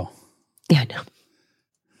on bail. Yeah, I know.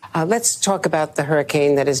 Let's talk about the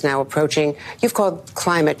hurricane that is now approaching. You've called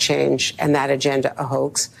climate change and that agenda a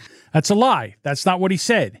hoax. That's a lie. That's not what he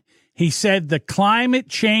said. He said the climate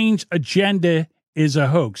change agenda is a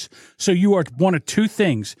hoax. So you are one of two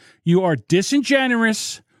things. You are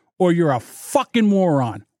disingenuous or you're a fucking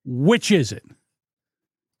moron. Which is it?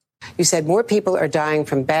 You said more people are dying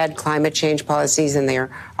from bad climate change policies than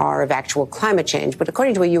there are of actual climate change. But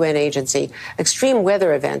according to a UN agency, extreme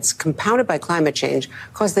weather events compounded by climate change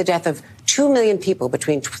caused the death of 2 million people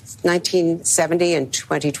between 1970 and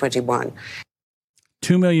 2021.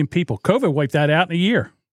 2 million people. COVID wiped that out in a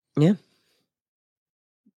year. Yeah.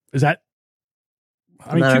 Is that?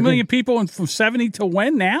 I mean, 2 million people from 70 till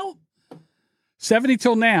when now? 70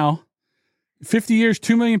 till now. 50 years,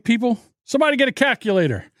 2 million people. Somebody get a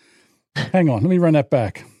calculator. Hang on. Let me run that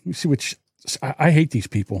back. Let me see which. I hate these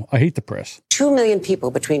people. I hate the press. 2 million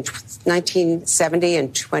people between 1970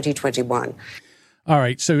 and 2021. All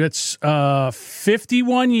right. So that's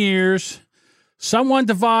 51 years. Someone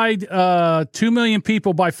divide 2 million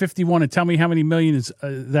people by 51 and tell me how many million is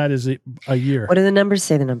that is a year. What are the numbers?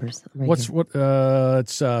 Say the numbers. It's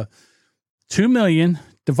 2 million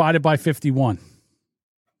divided by 51. Can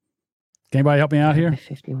anybody help me out here?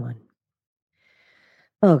 51.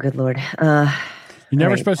 Oh, good Lord. You're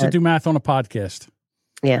never supposed to do math on a podcast.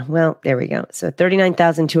 Yeah, well, there we go. So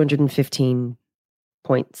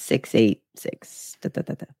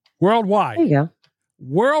 39,215.686. Worldwide. There you go.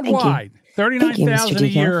 Worldwide. 39,000 a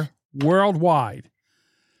year worldwide.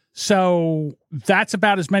 So that's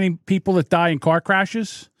about as many people that die in car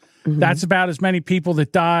crashes. Mm-hmm. That's about as many people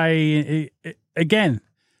that die again.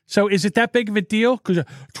 So is it that big of a deal? Because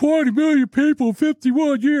 20 million people,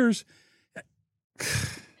 51 years.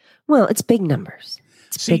 Well, it's big numbers.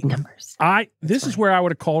 It's big numbers. This is where I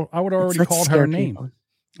would have called. I would have already called her a name.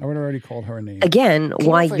 I would have already called her a name. Again,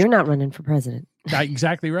 why you're not running for president?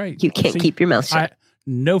 Exactly right. You can't keep your mouth shut.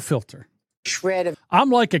 No filter. Shred of.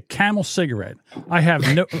 I'm like a Camel cigarette. I have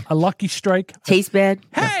a Lucky Strike. Taste bad.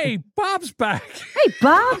 Hey, Bob's back. Hey,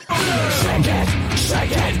 Bob. Shake it,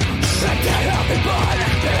 shake it, shake it up and burn it.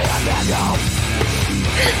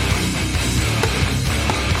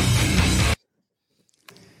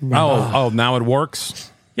 Oh, now it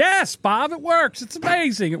works? Yes, Bob, it works. It's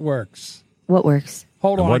amazing. It works. What works?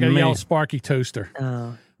 Hold on, I got to yell Sparky Toaster.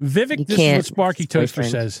 Oh. Vivek, this is what Sparky Toaster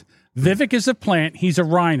says. Vivek is a plant. He's a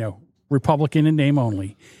rhino, Republican in name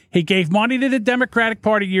only. He gave money to the Democratic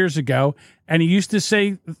Party years ago, and he used to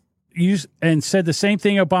said the same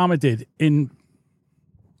thing Obama did in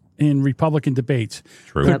Republican debates.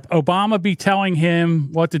 True. Could Obama be telling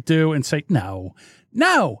him what to do and say, no.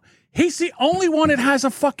 He's the only one that has a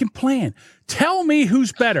fucking plan. Tell me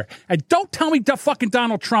who's better. And don't tell me fucking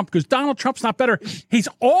Donald Trump, because Donald Trump's not better. He's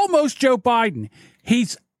almost Joe Biden.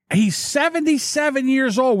 He's 77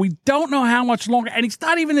 years old. We don't know how much longer. And he's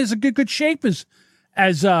not even as a good shape as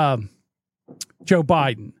Joe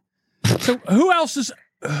Biden. So who else is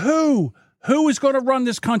who is going to run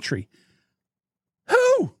this country?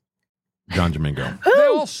 Who? John Domingo. They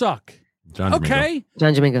all suck. John Domingo. Okay.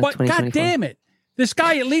 John Domingo. But God damn it. This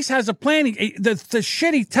guy at least has a plan. The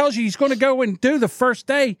shit he tells you he's going to go and do the first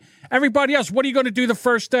day. Everybody else, what are you going to do the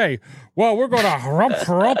first day? Well, we're going to rump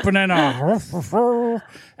and then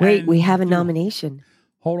Wait, we have a nomination.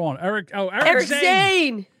 Hold on. Eric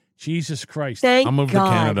Zane. Jesus Christ. Thank moved God.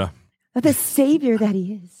 to Canada. The savior that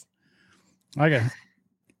he is. Okay.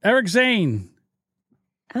 Eric Zane.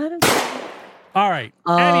 I don't All right.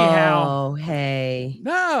 Oh, Anyhow. Hey.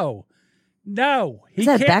 No. He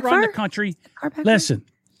that can't backfire? run the country. Listen.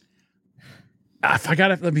 If I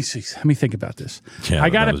gotta let me think about this. Yeah, I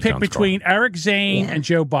gotta was pick John's between Eric Zane and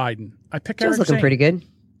Joe Biden. I pick Joe's Eric looking Zane. pretty good.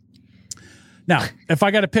 Now, if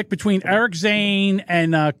I got to pick between Eric Zane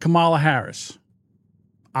and Kamala Harris,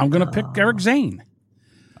 I'm going to pick Eric Zane.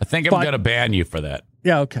 I think I'm going to ban you for that.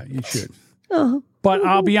 Yeah, okay, you should. Oh. But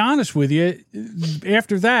I'll be honest with you.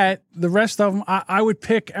 After that, the rest of them, I would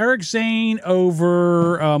pick Eric Zane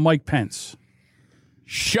over Mike Pence.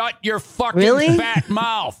 Shut your fucking fat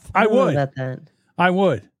mouth. I would. About that. I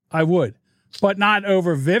would. But not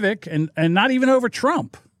over Vivek and not even over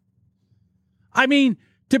Trump. I mean,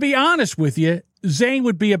 to be honest with you, Zane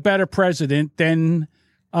would be a better president than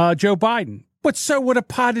Joe Biden. But so would a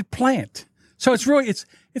potted plant. So it's really,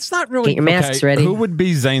 it's not really. Get your masks ready. Who would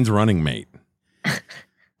be Zane's running mate?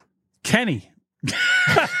 Kenny.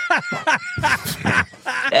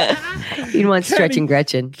 You'd want Stretch and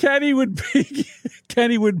Gretchen. Kenny would be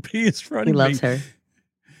his running mate. He loves her.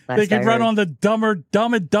 They could run on the Dumb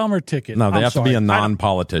and Dumber ticket. No, they have to be a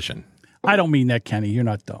non-politician. I don't mean that, Kenny. You're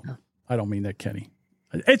not dumb. I don't mean that, Kenny.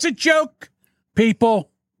 It's a joke, people.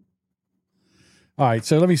 All right,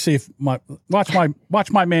 so let me see if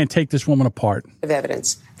watch my man take this woman apart. Of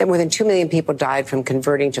evidence that more than 2 million people died from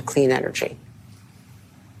converting to clean energy.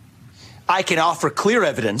 I can offer clear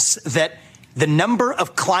evidence that the number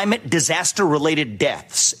of climate disaster-related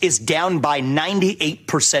deaths is down by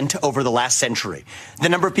 98% over the last century. The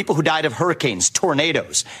number of people who died of hurricanes,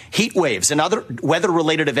 tornadoes, heat waves, and other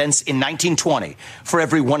weather-related events in 1920, for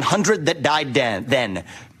every 100 that died then,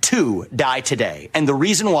 2 die today. And the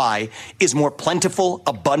reason why is more plentiful,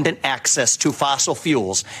 abundant access to fossil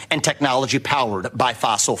fuels and technology powered by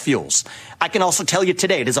fossil fuels. I can also tell you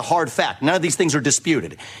today, it is a hard fact. None of these things are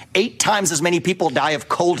disputed. 8 times as many people die of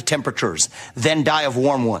cold temperatures than die of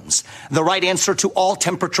warm ones. The right answer to all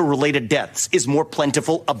temperature-related deaths is more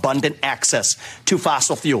plentiful, abundant access to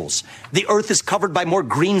fossil fuels. The Earth is covered by more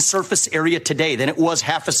green surface area today than it was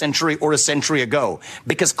half a century or a century ago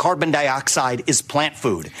because carbon dioxide is plant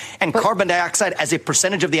food. And carbon dioxide as a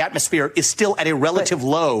percentage of the atmosphere is still at a relative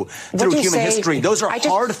low through human history. Those are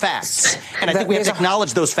hard facts. And I think we have to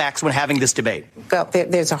acknowledge those facts when having this debate. Well,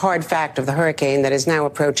 there's a hard fact of the hurricane that is now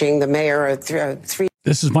approaching the mayor of 3.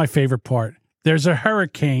 This is my favorite part. There's a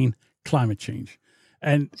hurricane, climate change.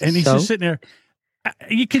 And he's just sitting there.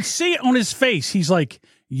 You can see it on his face. He's like,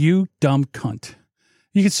 you dumb cunt.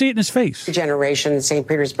 You can see it in his face. Generation, St.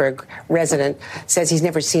 Petersburg resident, says he's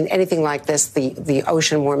never seen anything like this, the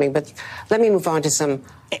ocean warming. But let me move on to some.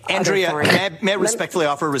 Andrea, may I respectfully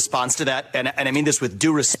offer a response to that? And I mean this with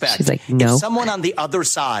due respect. She's like, no. If someone on the other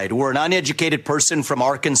side were an uneducated person from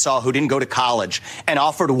Arkansas who didn't go to college and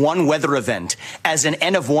offered one weather event as an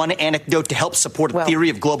N of one anecdote to help support a theory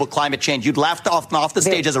of global climate change, you'd laugh off the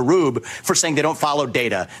stage as a rube for saying they don't follow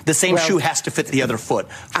data. The same shoe has to fit the other foot.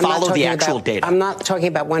 Follow the actual data. I'm not talking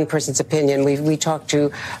about one person's opinion. We talked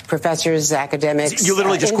to professors, academics. You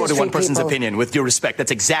literally just quoted one person's opinion, with due respect.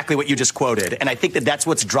 That's exactly what you just quoted. And I think that's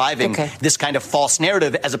what's driving this kind of false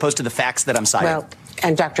narrative as opposed to the facts that I'm citing. Well,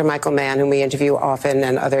 and Dr. Michael Mann, whom we interview often,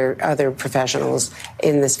 and other professionals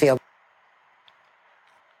in this field.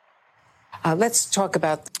 Let's talk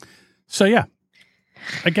about. So, yeah,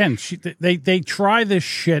 again, they try this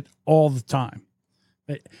shit all the time.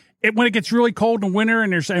 When it gets really cold in the winter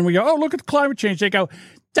and they're saying, we go, oh, look at the climate change. They go,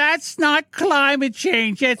 that's not climate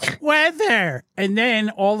change. It's weather. And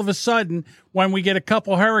then all of a sudden, when we get a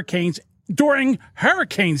couple hurricanes during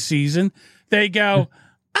hurricane season, they go,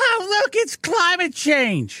 oh, look, it's climate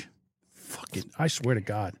change. Fucking, I swear to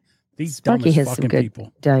God. These Sparky has fucking some good,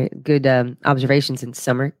 people. Good observations. In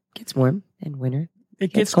summer, it gets warm, and winter,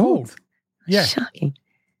 it gets cold. Yeah. Shocking.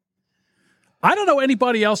 I don't know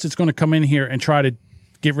anybody else that's going to come in here and try to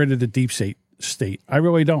get rid of the deep state. I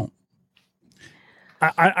really don't.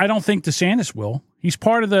 I don't think DeSantis will. He's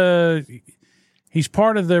part of the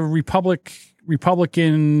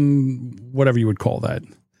Republican, whatever you would call that.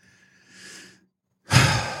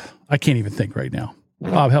 I can't even think right now.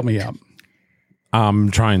 Bob, help me out. I'm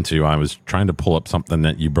trying to. I was trying to pull up something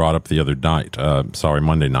that you brought up the other night.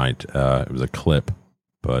 Monday night. It was a clip,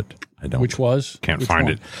 but I don't. Which was? Can't find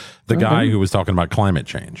it. The guy who was talking about climate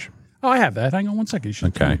change. Oh, I have that. Hang on one second. You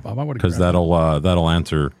should tell me, Bob. Because that'll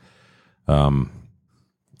answer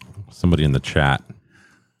somebody in the chat.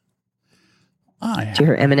 Did you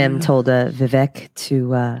hear Eminem told Vivek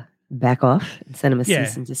to back off and send him a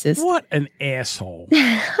cease and desist? What an asshole.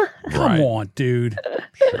 Come on, dude.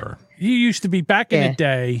 Sure. You used to be, back in the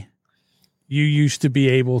day, you used to be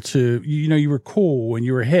able to, you were cool and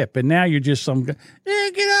you were hip, and now you're just some guy,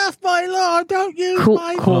 get off my lawn, don't use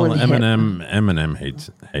my lawn. Well, Eminem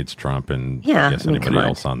hates Trump and I guess anybody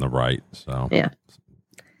else on the right. So yeah.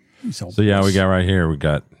 So yeah, we got right here, we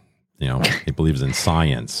got, he believes in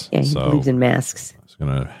science. Yeah, he believes in masks. I was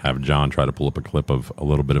going to have John try to pull up a clip of a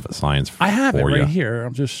little bit of science for you. I have it right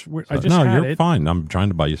here. You're fine. I'm trying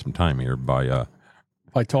to buy you some time here by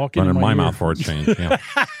talking running my mouth for a change. Yeah.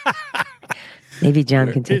 Maybe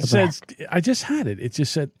John can take it. I just had it. It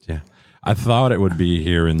just said. Yeah. I thought it would be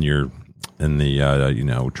here in the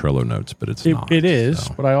Trello notes, but it's not. It is,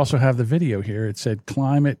 but I also have the video here. It said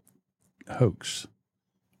climate hoax.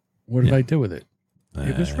 What did I do with it?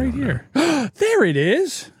 It was right here. There it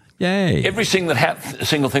is. Yay. Every single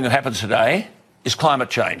thing that happens today is climate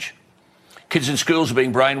change. Kids in schools are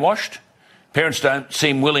being brainwashed. Parents don't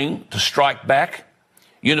seem willing to strike back.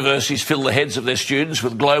 Universities fill the heads of their students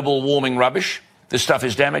with global warming rubbish. This stuff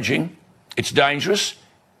is damaging, it's dangerous,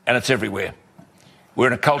 and it's everywhere. We're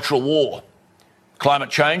in a cultural war. Climate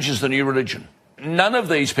change is the new religion. None of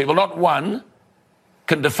these people, not one,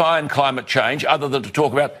 can define climate change other than to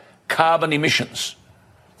talk about carbon emissions.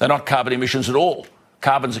 They're not carbon emissions at all.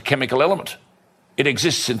 Carbon's a chemical element. It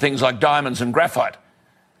exists in things like diamonds and graphite.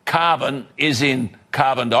 Carbon is in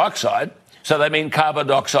carbon dioxide, So they mean carbon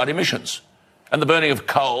dioxide emissions. And the burning of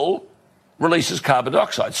coal releases carbon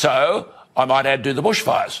dioxide. So, I might add, do the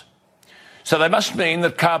bushfires. So they must mean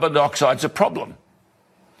that carbon dioxide's a problem.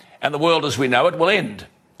 And the world as we know it will end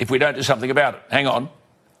if we don't do something about it. Hang on.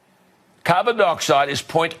 Carbon dioxide is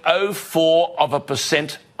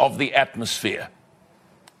 0.04% of the atmosphere.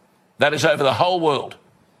 That is over the whole world.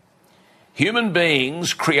 Human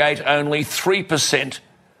beings create only 3%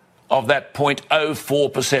 of that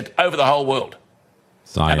 0.04% over the whole world.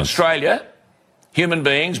 Science. And Australia, human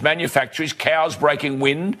beings, manufacturers, cows breaking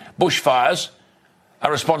wind, bushfires,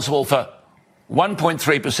 are responsible for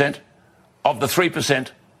 1.3% of the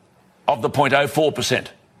 3% of the 0.04%.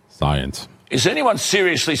 Science. Is anyone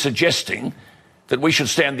seriously suggesting that we should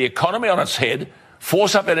stand the economy on its head,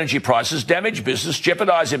 force up energy prices, damage business,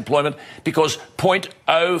 jeopardise employment because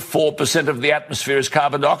 0.04% of the atmosphere is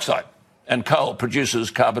carbon dioxide and coal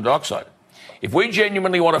produces carbon dioxide? If we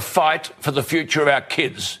genuinely want to fight for the future of our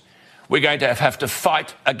kids, we're going to have to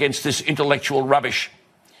fight against this intellectual rubbish.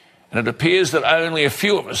 And it appears that only a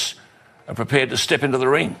few of us are prepared to step into the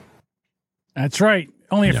ring. That's right.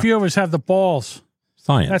 Only a few of us have the balls.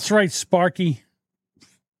 Science. That's right, Sparky.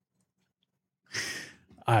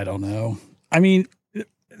 I don't know. I mean, and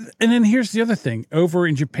then here's the other thing. Over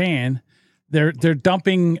in Japan, they're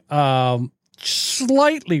dumping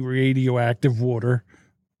slightly radioactive water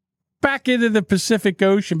back into the Pacific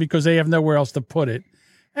Ocean because they have nowhere else to put it.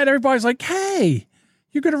 And everybody's like, hey,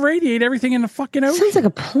 you're going to radiate everything in the fucking ocean. Sounds like a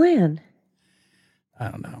plan. I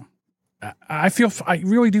don't know. I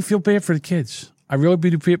really do feel bad for the kids. I really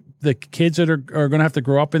do feel the kids that are going to have to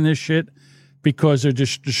grow up in this shit because they're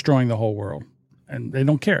just destroying the whole world and they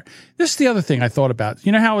don't care. This is the other thing I thought about.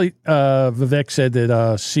 You know how Vivek said that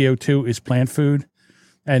CO2 is plant food,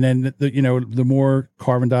 and then the more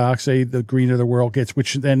carbon dioxide, the greener the world gets,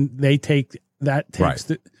 which then they take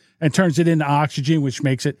and turns it into oxygen, which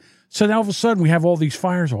makes it. So now all of a sudden we have all these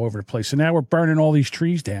fires all over the place. So now we're burning all these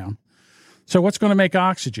trees down. So what's going to make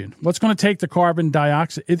oxygen? What's going to take the carbon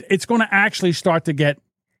dioxide? It's going to actually start to get,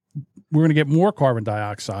 we're going to get more carbon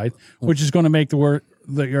dioxide, which is going to make the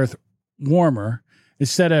earth warmer.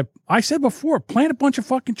 Instead of, I said before, plant a bunch of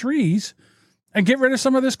fucking trees and get rid of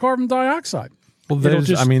some of this carbon dioxide. Well,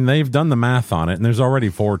 they've done the math on it, and there's already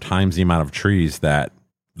 4 times the amount of trees that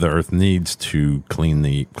the earth needs to clean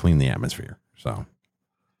the atmosphere. So,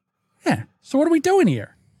 yeah. So what are we doing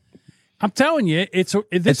here? I'm telling you, it's a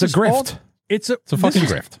grift. It's a fucking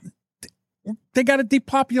grift. They got to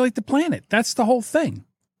depopulate the planet. That's the whole thing.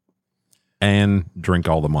 And drink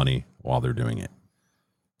all the money while they're doing it.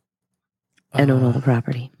 And own all the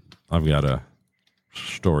property. I've got a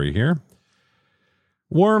story here.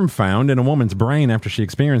 Worm found in a woman's brain after she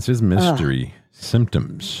experiences mystery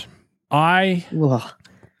symptoms. Now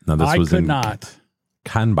this was in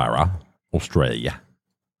Canberra, Australia.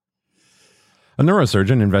 A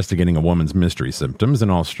neurosurgeon investigating a woman's mystery symptoms in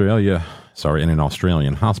an Australian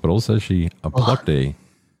hospital says she plucked a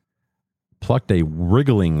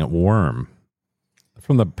wriggling worm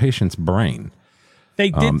from the patient's brain. They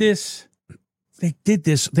did this.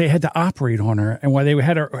 They had to operate on her, and while they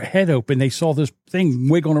had her head open, they saw this thing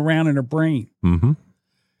wiggling around in her brain. Mm-hmm.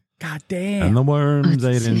 God damn! And the worms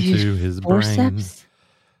ate into his brain.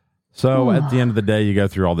 So at the end of the day, you go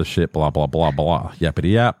through all this shit, blah, blah, blah, blah,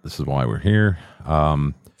 yappity yap. This is why we're here.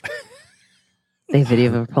 The video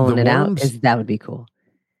of her pulling it out, that would be cool.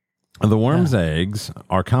 The worm's eggs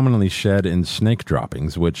are commonly shed in snake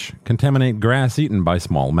droppings, which contaminate grass eaten by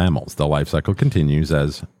small mammals. The life cycle continues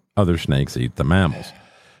as other snakes eat the mammals.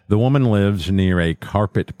 The woman lives near a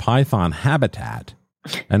carpet python habitat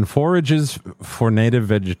and forages for native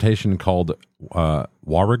vegetation called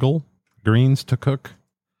warrigal greens to cook.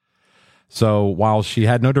 So while she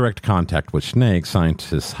had no direct contact with snakes,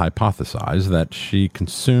 scientists hypothesize that she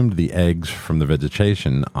consumed the eggs from the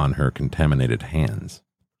vegetation on her contaminated hands.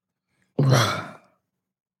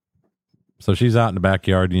 So she's out in the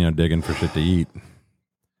backyard, digging for shit to eat.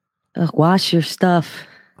 Wash your stuff.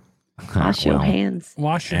 Wash your hands.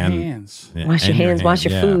 Wash your hands. Yeah, wash your hands. Wash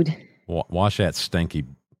your food. Wash that stinky.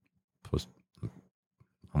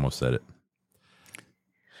 Almost said it.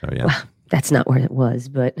 So yeah, well, that's not where it was,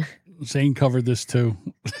 but. Zane covered this too.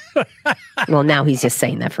 Well, now he's just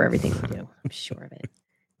saying that for everything we do. I'm sure of it.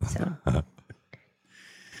 So,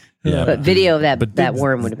 yeah, but video of that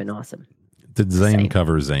worm would have been awesome. Did Zane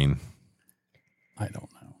cover Zane? I don't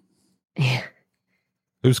know. Yeah.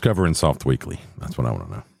 Who's covering Soft Weekly? That's what I want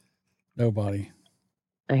to know. Nobody.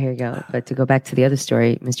 Oh, here you go. But to go back to the other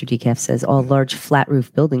story, Mr. Decaf says all large flat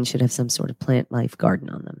roof buildings should have some sort of plant life garden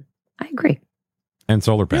on them. I agree. And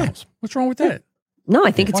solar panels. Yeah. What's wrong with that? No,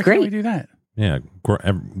 I think it's great. Why can't we do that? Yeah,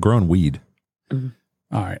 growing weed.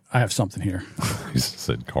 All right, I have something here. He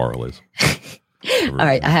said Carl is. All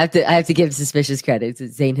right, I have to give suspicious credit.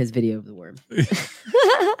 Zane has video of the worm.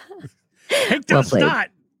 He does not.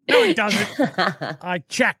 No, he doesn't. I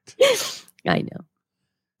checked. I know.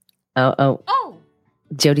 Oh.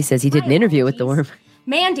 Jody says he did an interview with the worm.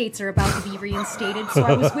 Mandates are about to be reinstated, so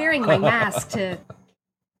I was wearing my mask to...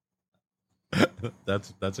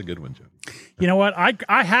 That's a good one, Jody. You know what?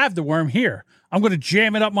 I have the worm here. I'm going to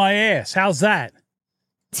jam it up my ass. How's that?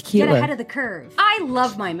 Get ahead of the curve. I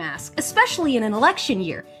love my mask, especially in an election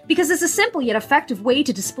year, because it's a simple yet effective way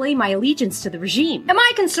to display my allegiance to the regime. Am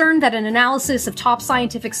I concerned that an analysis of top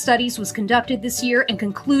scientific studies was conducted this year and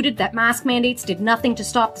concluded that mask mandates did nothing to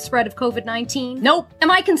stop the spread of COVID-19? Nope. Am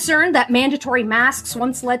I concerned that mandatory masks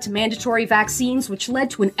once led to mandatory vaccines, which led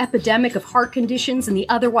to an epidemic of heart conditions in the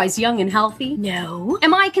otherwise young and healthy? No.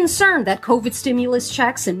 Am I concerned that COVID stimulus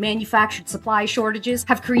checks and manufactured supply shortages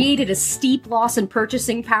have created a steep loss in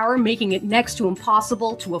purchasing power, making it next to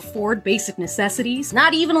impossible to afford basic necessities?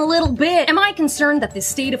 Not even a little bit. Am I concerned that this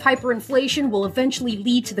state of hyperinflation will eventually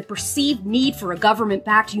lead to the perceived need for a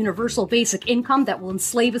government-backed universal basic income that will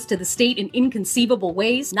enslave us to the state in inconceivable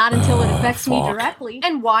ways? Not until it affects me directly.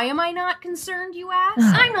 And why am I not concerned, you ask?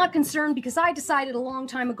 I'm not concerned because I decided a long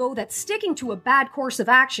time ago that sticking to a bad course of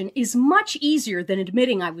action is much easier than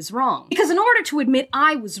admitting I was wrong. Because in order to admit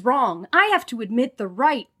I was wrong, I have to admit the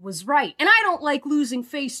right was right. And I don't like losing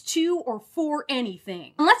face to or for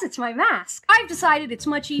anything. Unless it's my mask. I've decided it's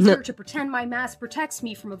much easier to pretend my mask protects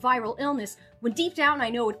me from a viral illness when deep down I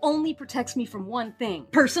know it only protects me from one thing: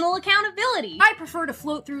 personal accountability. I prefer to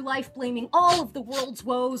float through life blaming all of the world's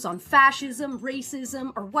woes on fascism,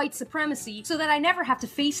 racism, or white supremacy so that I never have to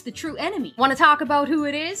face the true enemy. Want to talk about who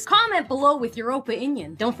it is? Comment below with your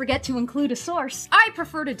opinion. Don't forget to include a source. I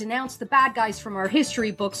prefer to denounce the bad guys from our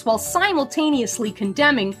history books while simultaneously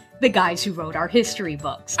condemning the guys who wrote our history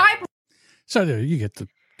books. So there, you get the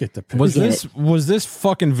Was this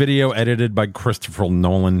fucking video edited by Christopher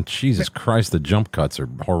Nolan? Jesus Christ, the jump cuts are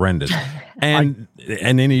horrendous. And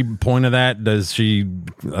any point of that, does she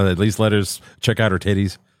at least let us check out her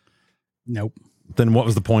titties? Nope. Then what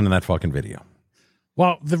was the point of that fucking video?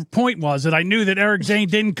 Well, the point was that I knew that Eric Zane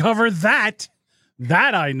didn't cover that.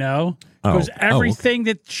 That I know. Because everything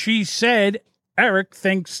that she said, Eric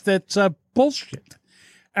thinks that's bullshit.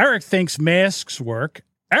 Eric thinks masks work.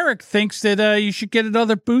 Eric thinks that you should get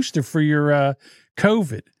another booster for your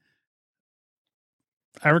COVID.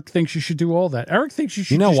 Eric thinks you should do all that. Eric thinks you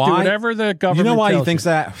should do whatever the government You know why he tells thinks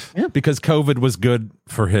that? Yeah. Because COVID was good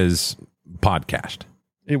for his podcast.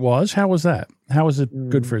 It was? How was that? How was it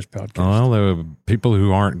good for his podcast? Well, the people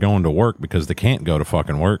who aren't going to work because they can't go to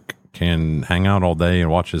fucking work can hang out all day and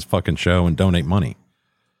watch his fucking show and donate money.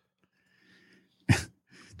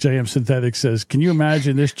 JM Synthetic says, can you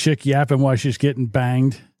imagine this chick yapping while she's getting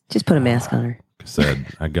banged? Just put a mask on her. Said,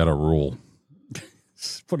 I got a rule.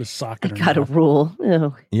 Put a sock in her Got a rule.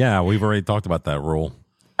 Oh. Yeah, we've already talked about that rule.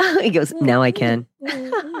 He goes, now I can.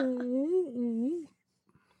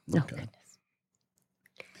 Okay.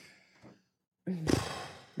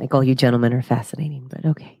 Like all you gentlemen are fascinating, but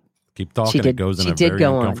okay. Keep talking. It goes in a very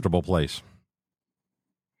uncomfortable place.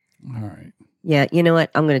 All right. Yeah, you know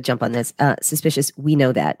what? I'm going to jump on this. Suspicious. We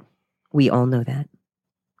know that. We all know that.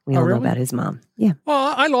 We all know about his mom. Yeah.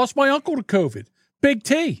 Well, I lost my uncle to COVID. Big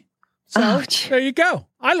T. So there you go.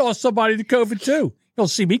 I lost somebody to COVID too. You'll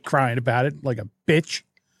see me crying about it like a bitch.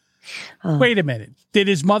 Wait a minute. Did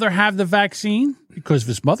his mother have the vaccine? Because if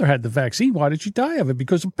his mother had the vaccine, why did she die of it?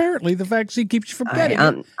 Because apparently the vaccine keeps you from getting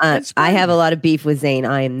it. I have a lot of beef with Zane.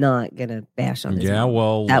 I am not going to bash on his mom.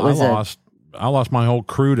 Well, I lost my whole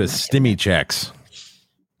crew to stimmy checks.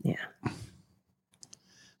 Yeah.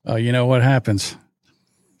 Oh, you know what happens?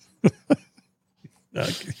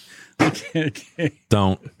 Okay.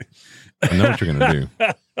 Don't. I know what you're going to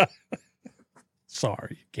do.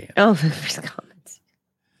 Sorry, you can't. Oh, there's comments.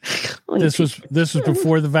 This was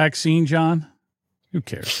before the vaccine, John. Who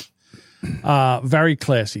cares? Very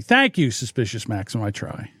classy. Thank you, Suspicious Maxim. I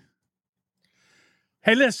try.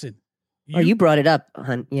 Hey, listen. You brought it up,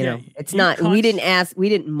 hon. You know, it's not. We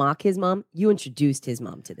didn't mock his mom. You introduced his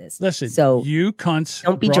mom to this. Listen, so you cunts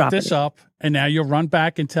don't be brought this up, and now you'll run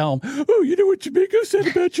back and tell him, oh, you know what Jamingo said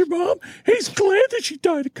about your mom? He's glad that she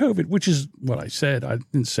died of COVID, which is what I said. I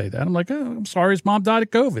didn't say that. I'm like, oh, I'm sorry his mom died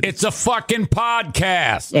of COVID. It's a fucking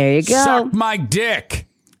podcast. There you go. Suck my dick.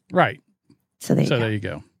 Right. So there you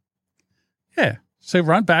go. Yeah. So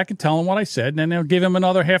run back and tell him what I said, and then they'll give him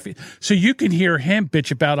another half. So you can hear him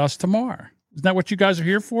bitch about us tomorrow. Isn't that what you guys are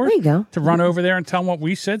here for? There you go. To run over there and tell him what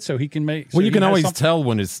we said so he can make... Well, you can always tell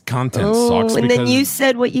when his content sucks. And then you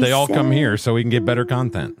said what you said. They all come here so we can get better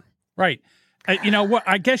content. Right. You know what?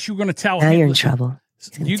 I guess you're going to tell Now him. you're in trouble.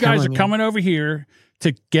 You guys are coming over here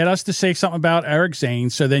to get us to say something about Eric Zane,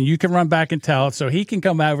 so then you can run back and tell it, so he can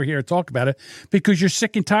come over here and talk about it, because you're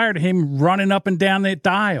sick and tired of him running up and down the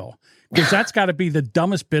dial. Because that's got to be the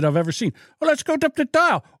dumbest bit I've ever seen. Well, let's go up the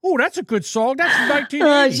dial. Oh, that's a good song. That's 1980.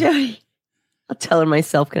 Oh, Joey. I'll tell her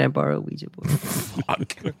myself, can I borrow a Ouija board?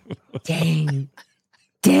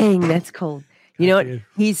 Dang, that's cold. You know what?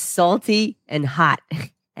 He's salty and hot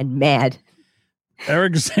and mad.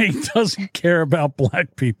 Eric Zane doesn't care about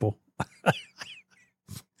black people.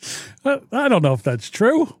 I don't know if that's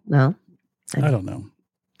true. No. I don't know.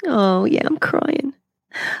 Oh, yeah, I'm crying.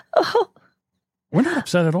 Oh. We're not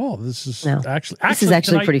upset at all. This is actually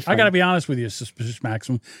tonight, pretty fun. I got to be honest with you, Suspicious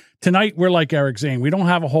Maximum. Tonight, we're like Eric Zane. We don't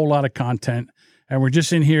have a whole lot of content, and we're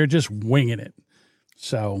just in here just winging it.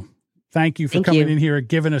 So thank you for coming in here and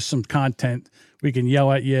giving us some content. We can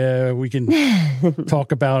yell at you. We can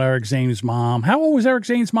talk about Eric Zane's mom. How old was Eric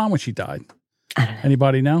Zane's mom when she died? I don't know.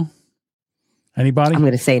 Anybody know? Anybody? I'm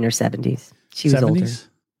going to say in her 70s. She was 70s? older.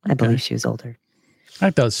 I believe she was older.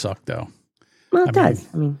 That does suck, though. Well, it does.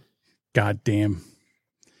 I mean, goddamn.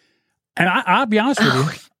 And I'll be honest with you.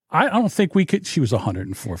 I don't think we could. She was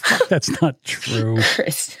 104. Fuck, that's not true.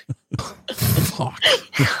 Chris. Fuck.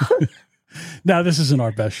 Now, this isn't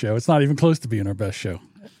our best show. It's not even close to being our best show.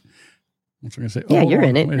 What's I going to say? Yeah, you're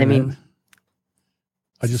in it. I mean,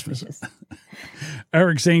 I just missed it.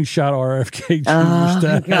 Eric Zane shot RFK Jr.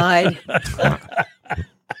 Oh, God.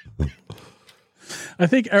 I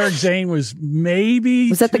think Eric Zane was maybe.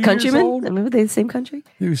 Was that the countryman? Old. I mean, were they the same country?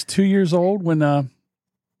 He was 2 years old when.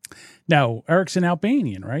 No, Eric's an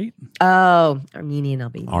Albanian, right? Oh, Armenian.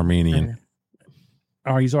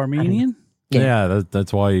 Oh, he's Armenian? Yeah,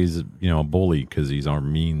 that's why he's a bully, because he's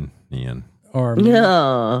Armenian.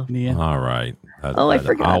 No. All right. I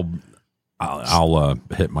forgot. I'll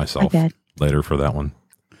hit myself later for that one.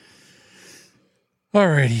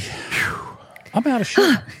 Alrighty. I'm out of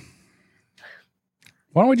shit.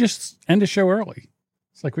 Why don't we just end the show early?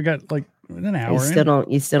 It's like we got like an hour.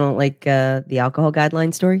 You still don't like the alcohol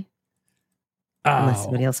guideline story? Unless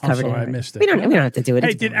somebody else covered it. I missed it. We don't have to do it.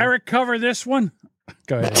 Hey, did Eric cover this one?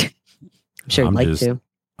 Go ahead. I'm sure you'd like to.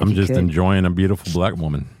 I'm just enjoying a beautiful black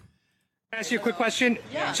woman. Can I ask you a quick question?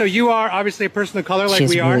 Yeah. So you are obviously a person of color like She's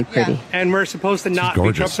we are. really pretty. And we're supposed to not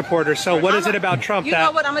be Trump supporters. So what is it about Trump You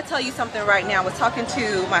know what? I'm going to tell you something right now. I was talking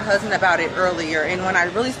to my husband about it earlier. And when I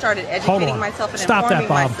really started educating myself and informing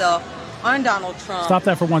myself on Donald Trump. Stop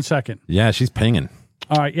that for 1 second. Yeah, she's pinging.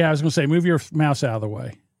 All right. Yeah, I was going to say, move your mouse out of the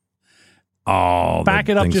way. Oh, back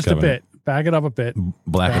it up just a bit. Back it up a bit.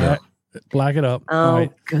 Black it up. Black it up. Oh,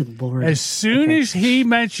 right. Good Lord. As soon as he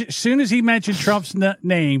mentioned Trump's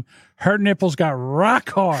name, her nipples got rock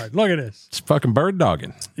hard. Look at this. It's fucking bird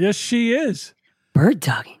dogging. Yes, she is. Bird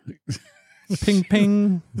dogging. Ping,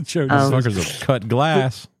 ping. Show these fuckers will cut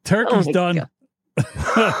glass. Turkey's done.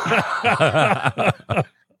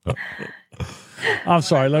 I'm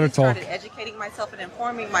sorry. Let her talk. I started educating myself and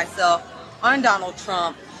informing myself on Donald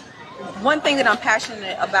Trump. One thing that I'm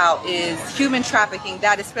passionate about is human trafficking,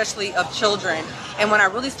 that especially of children. And when I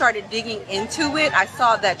really started digging into it, I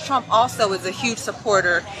saw that Trump also is a huge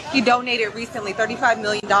supporter. He donated recently $35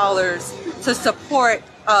 million to support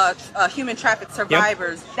human trafficked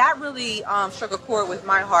survivors. Yep. That really struck a chord with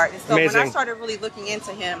my heart. And so when I started really looking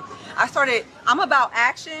into him, I'm about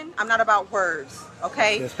action. I'm not about words.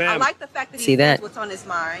 Okay? Yes, I like the fact that he says what's on his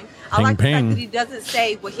mind. I like the fact that he doesn't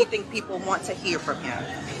say what he thinks people want to hear from him.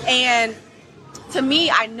 And to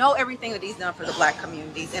me, I know everything that he's done for the black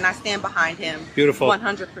communities, and I stand behind him. Beautiful.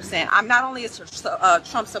 100%. I'm not only a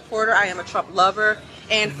Trump supporter, I am a Trump lover.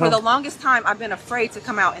 And for the longest time, I've been afraid to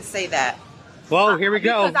come out and say that. Well, here we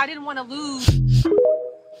go. Because I didn't want to lose.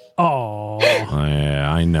 Oh.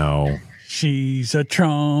 Yeah, I know. She's a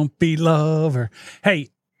Trumpy lover. Hey,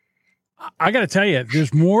 I got to tell you,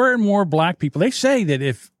 there's more and more black people. They say that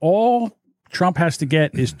if all Trump has to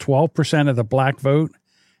get is 12% of the black vote,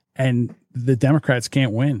 and the Democrats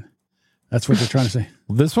can't win. That's what they're trying to say.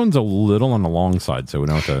 Well, this one's a little on the long side, so we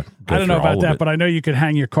don't have to go I don't know through all about of that, it. but I know you could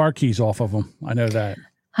hang your car keys off of them. I know that.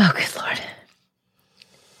 Oh, good Lord.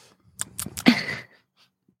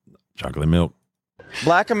 Chocolate milk.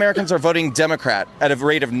 Black Americans are voting Democrat at a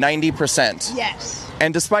rate of 90%. Yes.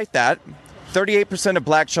 And despite that, 38% of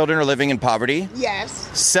black children are living in poverty. Yes.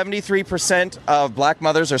 73% of black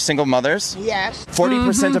mothers are single mothers. Yes.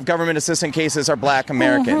 40% of government assistance cases are black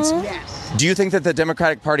Americans. Yes. Do you think that the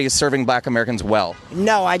Democratic Party is serving black Americans well?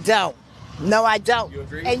 No, I don't. No, I don't. You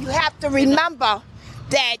agree? And you have to remember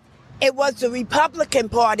that it was the Republican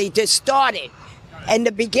Party that started. In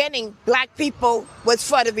the beginning, black people was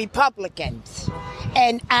for the Republicans.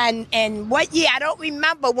 And what year? I don't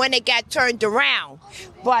remember when it got turned around,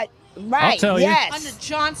 but I'll tell you. yes, Under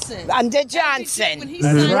Johnson. Under Johnson.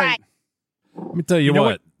 That's right. Let me tell you,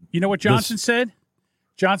 what. You know what Johnson said?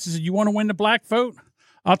 Johnson said, "You want to win the black vote?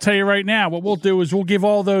 I'll tell you right now. What we'll do is we'll give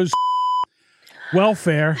all those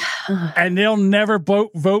welfare, and they'll never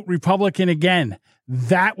vote Republican again."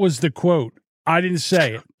 That was the quote. I didn't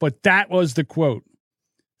say it, but that was the quote.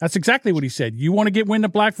 That's exactly what he said. You want to win the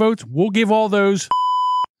black votes? We'll give all those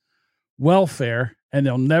welfare, and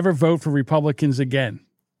they'll never vote for Republicans again.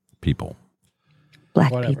 People.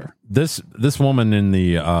 Black Whatever. people. This woman in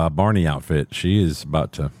the Barney outfit, she is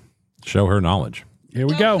about to show her knowledge. Here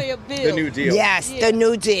we go. The New Deal. Yes, the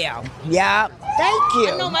New Deal. Yeah. Thank you.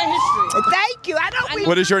 I know my history. Thank you. I don't.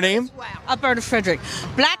 What is your name? Alberta Frederick.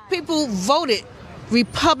 Black people voted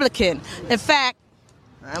Republican. In fact,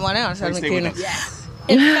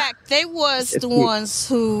 in fact, they was the ones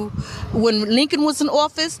who, when Lincoln was in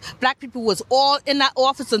office, black people was all in that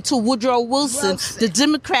office until Woodrow Wilson, the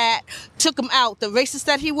Democrat, took him out. The racist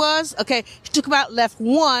that he was, he took him out, left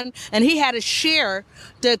one, and he had to share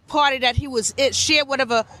the party that he was in, share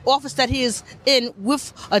whatever office that he is in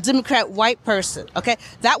with a Democrat white person.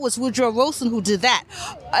 That was Woodrow Wilson who did that.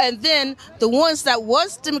 And then the ones that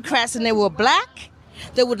was Democrats and they were black,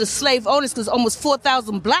 they were the slave owners, because almost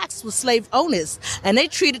 4,000 blacks were slave owners, and they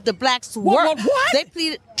treated the blacks worse.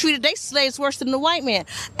 They treated their slaves worse than the white man.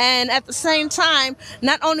 And at the same time,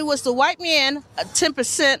 not only was the white man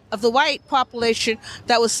 10% of the white population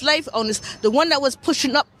that was slave owners, the one that was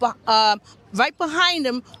pushing up right behind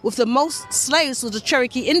them with the most slaves was the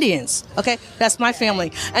Cherokee Indians. That's my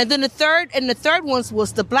family. And then the third ones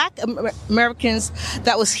was the black Americans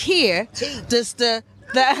that was here.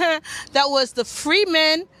 That was the free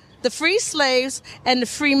men, the free slaves, and the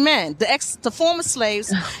free men, the former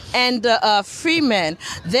slaves, and the free men.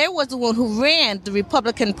 They was the one who ran the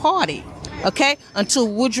Republican Party, until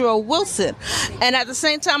Woodrow Wilson. And at the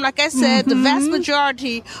same time, like I said, the vast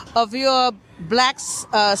majority of your black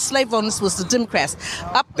slave owners was the Democrats.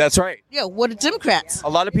 That's right. Yeah, what the Democrats? A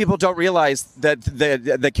lot of people don't realize that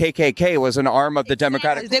the KKK was an arm of the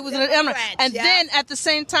Democratic. They was and then at the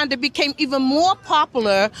same time they became even more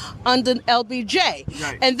popular under LBJ.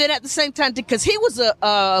 Right. And then at the same time, because he was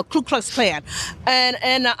a Ku Klux Klan,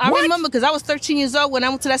 and I remember because I was 13 years old when I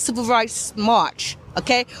went to that Civil Rights March.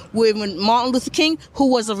 When Martin Luther King,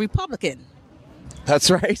 who was a Republican.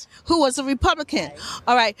 That's right. Who was a Republican.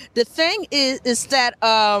 All right. The thing is that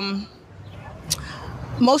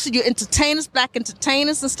most of your entertainers, black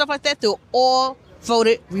entertainers and stuff like that, they're all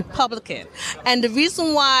voted Republican. And the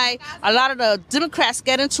reason why a lot of the Democrats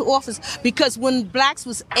get into office, because when blacks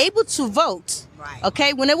was able to vote,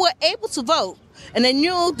 when they were able to vote, and they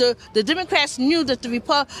knew the Democrats knew that the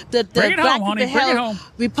black people held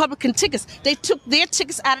Republican tickets, they took their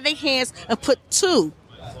tickets out of their hands and put two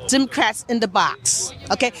Democrats in the box.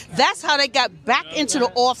 That's how they got back into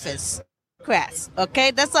the office. Democrats.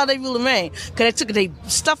 That's how they really remain. Because they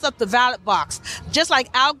stuffed up the ballot box. Just like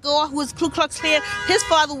Al Gore, who was Ku Klux Klan, his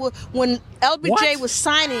father, when LBJ was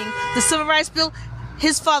signing the Civil Rights Bill,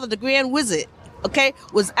 his father, the Grand Wizard,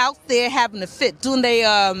 was out there having a fit, doing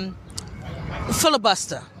the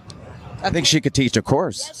filibuster. I think she could teach a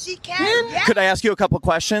course. Yes, she can. Yeah. Could I ask you a couple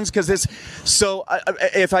questions? Because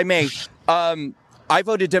if I may, I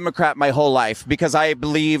voted Democrat my whole life because I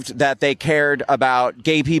believed that they cared about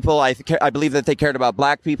gay people. I believe that they cared about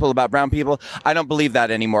black people, about brown people. I don't believe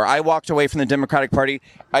that anymore. I walked away from the Democratic Party.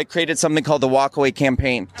 I created something called the Walkaway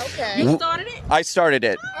Campaign. Okay. You started it? I started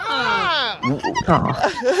it.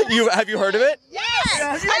 Have you heard of it? Yes,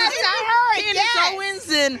 I heard. Candace Owens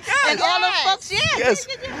and all the folks. Yes.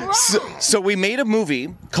 So we made a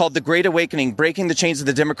movie called The Great Awakening, Breaking the Chains of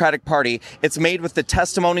the Democratic Party. It's made with the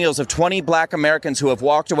testimonials of 20 black Americans who have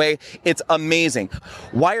walked away. It's amazing.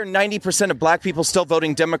 Why are 90% of black people still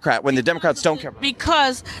voting Democrat when the Democrats don't care?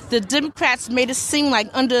 Because the Democrats made it seem like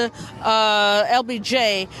under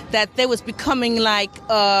LBJ that they was becoming like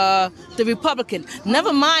the Republican.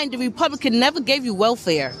 Never mind, the Republican never gave you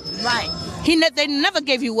welfare. Right. They never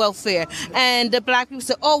gave you welfare. And the black people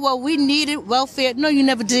said, oh, well, we needed welfare. No, you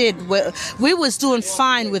never did. We was doing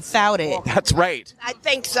fine without it. That's right. I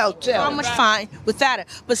think so, too. How much fine without it?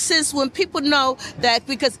 But since when people know that,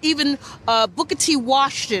 because even Booker T.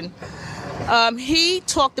 Washington, he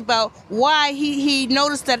talked about why he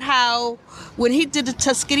noticed that how when he did the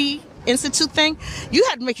Tuskegee Institute thing, you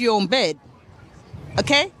had to make your own bed.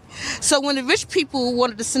 So when the rich people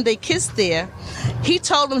wanted to send their kids there, he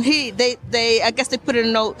told them I guess they put in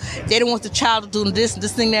a note, they didn't want the child doing this and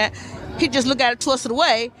this thing that. He just looked at it, tossed it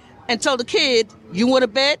away, and told the kid, you want a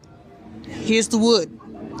bed? Here's the wood.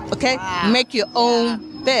 Okay, make your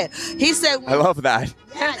own bed. He said, I love that.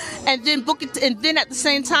 and then book it. And then at the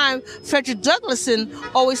same time, Frederick Douglasson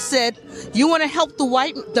always said, "You want to help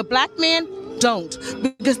the black man? Don't,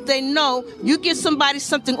 because they know you give somebody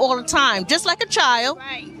something all the time, just like a child.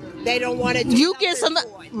 Right. They don't want to. You get some.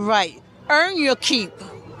 Right. Earn your keep."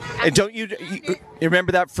 And don't you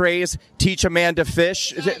remember that phrase, teach a man to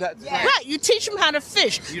fish? Right, you teach him how to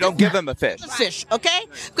fish. You don't give him a fish. Okay?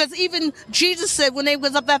 Because even Jesus said when they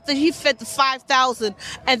was up after he fed the 5,000,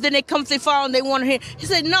 and then they come to the Pharaoh and they want to hear. He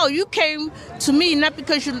said, no, you came to me not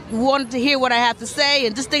because you wanted to hear what I have to say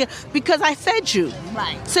and just think, because I fed you.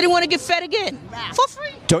 Right. So they want to get fed again for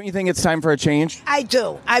free. Don't you think it's time for a change? I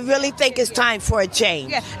do. I really think it's time for a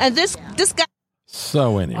change. Yeah, and this guy.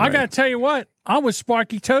 So anyway, I got to tell you what, I'm with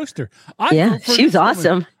Sparky Toaster. She was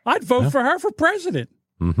awesome. I'd vote for her for president.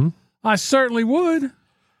 Mm-hmm. I certainly would.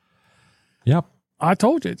 Yep. I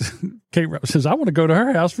told you. Kate says, I want to go to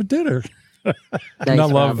her house for dinner. And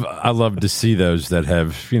I love to see those that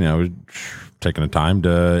have, taken the time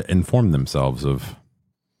to inform themselves of.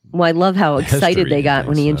 Well, I love how excited they got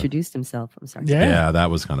when he so. introduced himself. I'm sorry. Yeah,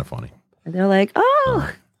 that was kind of funny. And they're like,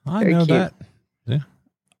 oh, I very know cute. that. Yeah.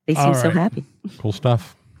 They seem so happy. Cool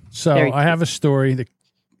stuff. So Very I have a story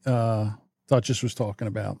that Duchess was talking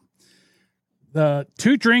about. The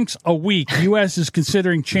 2 drinks a week. U.S. is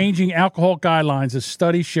considering changing alcohol guidelines as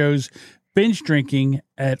study shows binge drinking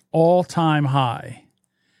at all-time high.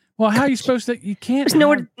 Well, how are you supposed to? You can't. There's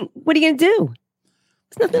nowhere. What are you going to do?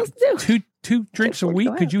 There's nothing else to do. Two drinks a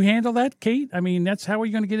week. Could you handle that, Kate? I mean, that's how are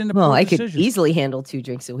you going to get into Well, I could decisions? easily handle 2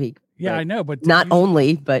 drinks a week. Yeah, I know, but not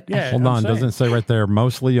only, but yeah. Hold on, doesn't it say right there?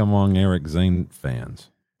 Mostly among Eric Zane fans.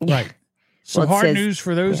 Right. So Well, it hard says- news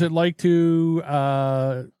for those that like to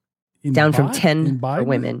down from imbibe- 10 for imbibe?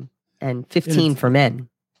 women and 15 for men.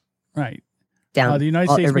 Right. Down. The United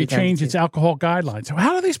States may everybody down to change 2. its alcohol guidelines. So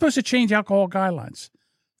how are they supposed to change alcohol guidelines?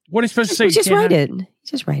 What are they supposed to say? Just You can't write have- it.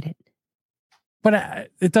 Just write it. But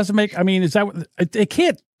it doesn't make. I mean, is that what they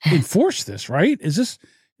can't enforce this? Right? Is this?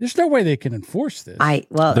 There's no way they can enforce this. I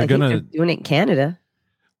think they're doing it in Canada.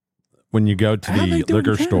 When you go to How are they the doing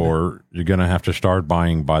liquor in Canada? store, you're going to have to start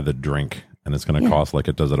buying by the drink, and it's going to cost like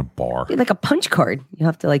it does at a bar. Like a punch card. You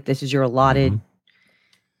have to this is your allotted.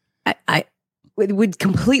 I it would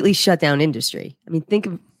completely shut down industry. I mean, think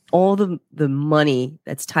of all the money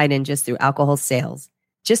that's tied in just through alcohol sales.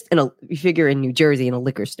 Just you figure in New Jersey in a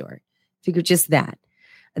liquor store, figure just that,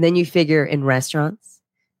 and then you figure in restaurants,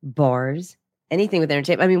 bars, anything with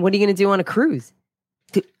entertainment. I mean, what are you going to do on a cruise?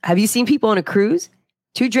 Have you seen people on a cruise?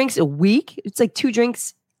 2 drinks a week? It's like 2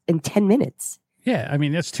 drinks in 10 minutes. Yeah, I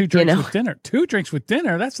mean that's 2 drinks with dinner. 2 drinks with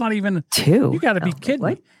dinner. That's not even 2. You got to be kidding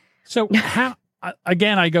me. So how?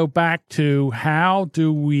 Again, I go back to how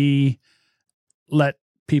do we let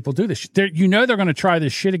people do this? They're going to try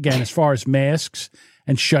this shit again as far as masks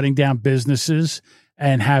and shutting down businesses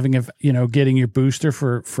and having getting your booster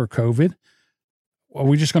for COVID. Are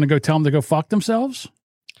we just going to go tell them to go fuck themselves?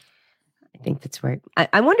 I think that's right.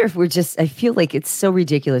 I wonder if I feel like it's so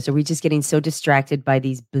ridiculous. Are we just getting so distracted by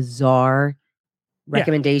these bizarre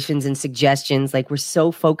recommendations and suggestions? Like we're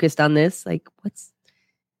so focused on this. It's like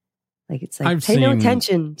I've pay no seen-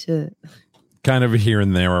 attention to. Kind of here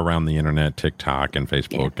and there around the internet, TikTok and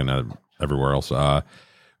Facebook and everywhere else.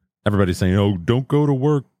 Everybody's saying, "Oh, don't go to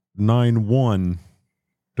work 9/1.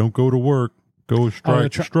 Don't go to work. Go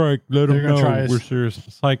strike. Strike. Let them know we're serious."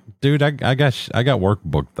 It's like, dude, I got work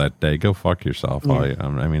booked that day. Go fuck yourself.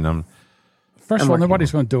 Yeah. First of all,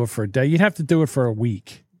 nobody's going to do it for a day. You'd have to do it for a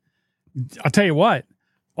week. I'll tell you what.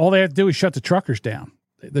 All they have to do is shut the truckers down.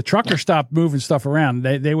 The truckers stopped moving stuff around.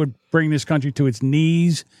 They would bring this country to its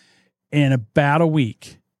knees in about a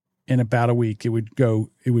week. In about a week, it would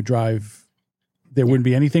drive. There wouldn't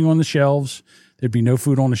be anything on the shelves. There'd be no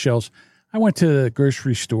food on the shelves. I went to the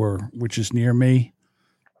grocery store, which is near me,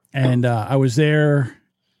 and I was there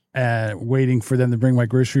waiting for them to bring my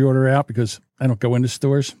grocery order out because I don't go into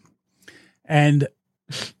stores. And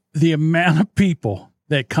the amount of people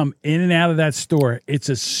that come in and out of that store, it's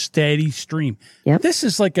a steady stream. Yep. This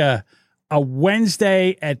is like a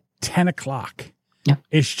Wednesday at 10 o'clock. Yep.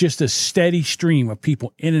 It's just a steady stream of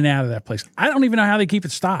people in and out of that place. I don't even know how they keep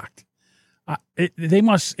it stocked.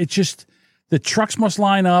 The trucks must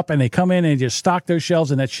line up and they come in and just stock those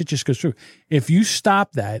shelves and that shit just goes through. If you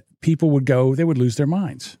stop that, people would lose their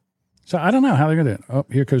minds. So I don't know how they're going to do it. Oh,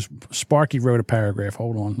 here goes Sparky wrote a paragraph.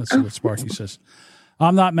 Hold on. Let's see what Sparky says.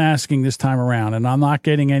 I'm not masking this time around, and I'm not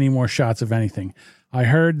getting any more shots of anything. I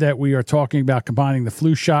heard that we are talking about combining the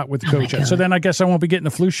flu shot with the COVID shot. So then I guess I won't be getting the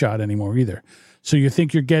flu shot anymore either. So you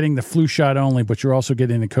think you're getting the flu shot only, but you're also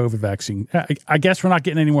getting the COVID vaccine. I guess we're not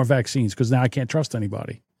getting any more vaccines because now I can't trust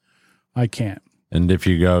anybody. I can't. And if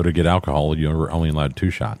you go to get alcohol, you're only allowed 2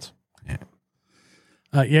 shots.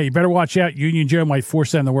 Yeah, you better watch out. Union Joe might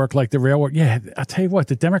force them to work like the railroad. Yeah, I'll tell you what,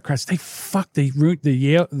 the Democrats, they fucked the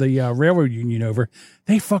railroad union over.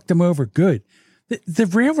 They fucked them over good. The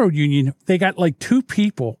railroad union, they got like 2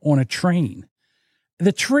 people on a train.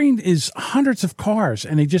 The train is hundreds of cars,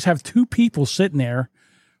 and they just have 2 people sitting there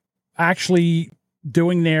actually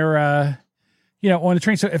doing their, on the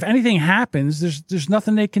train. So if anything happens, there's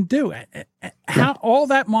nothing they can do. How all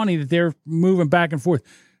that money that they're moving back and forth,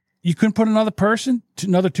 you couldn't put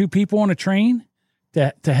another 2 people on a train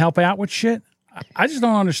to help out with shit? I just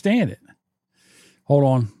don't understand it. Hold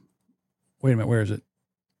on. Wait a minute. Where is it?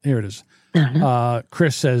 Here it is.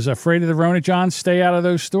 Chris says, afraid of the Rona, John? Stay out of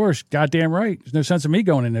those stores. Goddamn right. There's no sense of me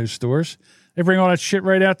going in those stores. They bring all that shit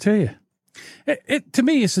right out to you. To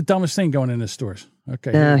me, it's the dumbest thing going in the stores.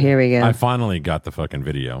 Okay. Oh, here we go. I finally got the fucking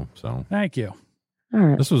video. So thank you. All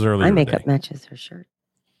right. This was earlier. My makeup matches her shirt.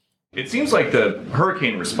 It seems like the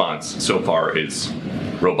hurricane response so far is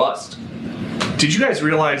robust. Did you guys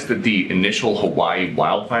realize that the initial Hawaii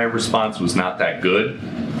wildfire response was not that good?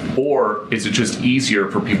 Or is it just easier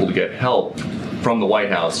for people to get help from the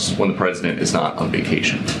White House when the president is not on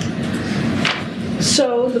vacation?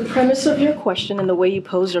 So the premise of your question and the way you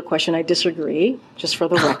pose your question, I disagree, just for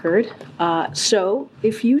the record. So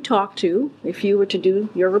if you were to do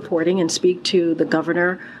your reporting and speak to the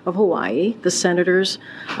governor of Hawaii, the senators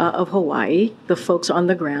of Hawaii, the folks on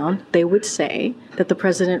the ground, they would say that the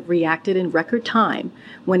president reacted in record time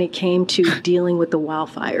when it came to dealing with the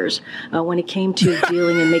wildfires, when it came to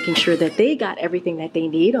dealing and making sure that they got everything that they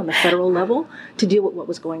need on the federal level to deal with what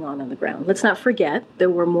was going on the ground. Let's not forget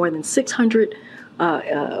there were more than 600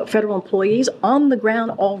 federal employees on the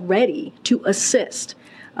ground already to assist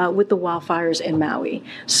with the wildfires in Maui.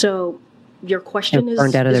 So your question is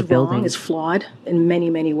wrong, is flawed in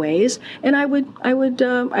many, many ways. And I would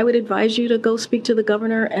advise you to go speak to the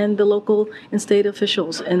governor and the local and state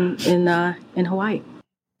officials in Hawaii.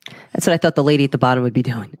 That's what I thought the lady at the bottom would be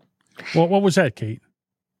doing. Well, what was that, Kate?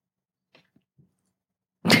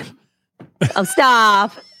 Oh,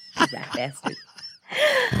 stop! That bastard.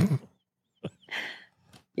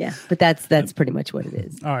 Yeah, but that's pretty much what it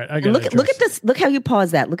is. All right, look at this. Look how you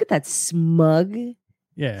pause that. Look at that smug,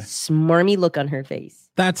 smarmy look on her face.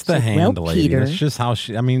 That's the hand lady. Peter, that's just how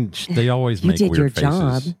she. I mean, they always make weird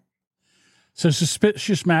faces. Job. So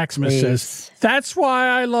Suspicious Maximus says, "That's why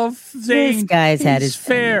I love Zane. This guy's had his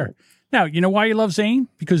fair." Now, you know why you love Zane?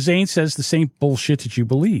 Because Zane says the same bullshit that you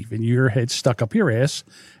believe, and your head's stuck up your ass,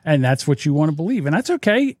 and that's what you want to believe, and that's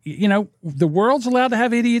okay. You know, the world's allowed to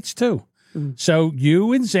have idiots too. So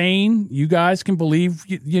you and Zane, you guys can believe,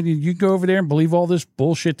 you go over there and believe all this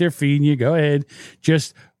bullshit they're feeding you. Go ahead.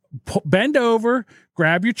 Just bend over,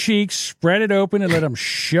 grab your cheeks, spread it open, and let them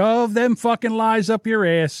shove them fucking lies up your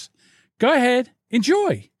ass. Go ahead.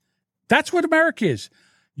 Enjoy. That's what America is.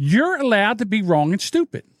 You're allowed to be wrong and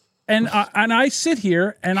stupid. And I sit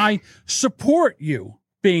here and I support you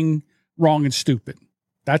being wrong and stupid.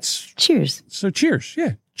 That's cheers. So cheers.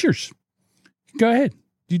 Yeah. Cheers. Go ahead.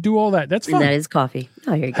 You do all that. That's fine. And that is coffee.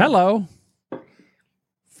 Oh, here you go. Hello.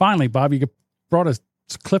 Finally, Bob, you brought a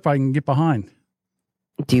clip I can get behind.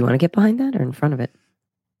 Do you want to get behind that or in front of it?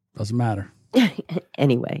 Doesn't matter.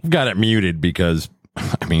 Anyway. I've got it muted because,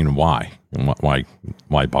 I mean, why?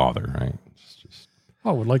 Why bother, right?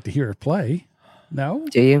 I would like to hear it play. No?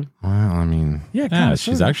 Do you? Well, I mean, yeah,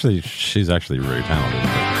 she's actually really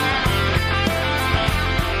talented.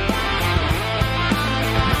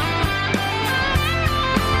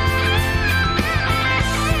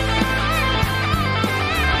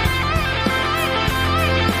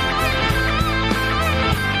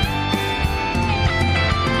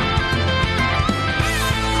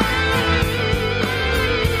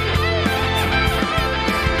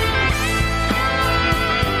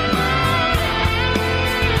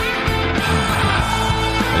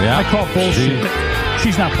 Yeah, I call bullshit.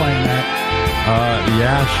 She's not playing that.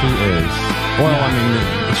 Yeah, she is. Well, I mean,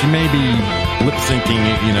 she may be lip syncing,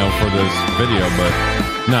 for this video, but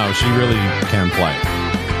no, she really can play.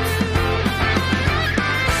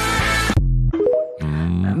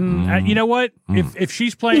 You know what? If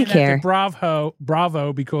she's playing that,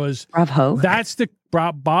 bravo, because that's the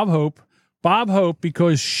Bob Hope,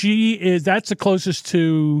 because that's the closest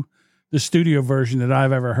to the studio version that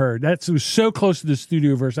I've ever heard. It was so close to the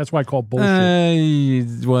studio version. That's why I call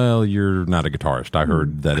bullshit. Well, you're not a guitarist. I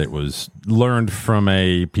heard that it was learned from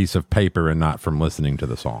a piece of paper and not from listening to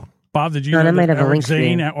the song. Bob, did you know that Eric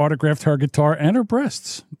Zane autographed her guitar and her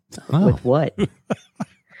breasts? With what?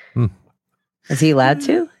 Is he allowed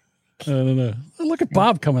to? I don't know. Look at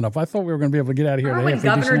Bob coming up. I thought we were going to be able to get out of here. Remember when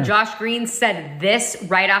Governor Josh Green said this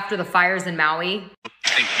right after the fires in Maui?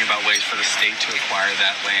 Thinking about ways for the state to acquire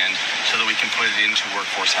that land so that we can put it into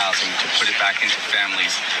workforce housing, to put it back into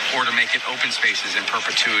families, or to make it open spaces in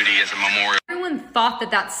perpetuity as a memorial. Everyone thought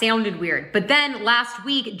that sounded weird. But then last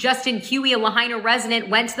week, Justin Huey, a Lahaina resident,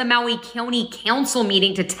 went to the Maui County Council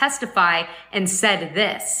meeting to testify and said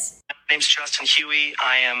this. My name's Justin Huey.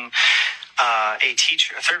 I am a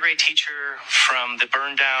teacher, a third grade teacher from the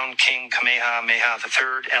burned down King Kamehameha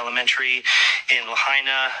III Elementary in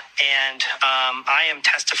Lahaina. And I am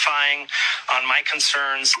testifying on my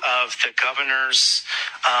concerns of the governor's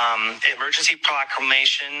emergency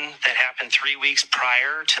proclamation that happened 3 weeks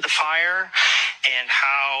prior to the fire, and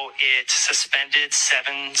how it suspended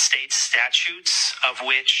 7 state statutes, of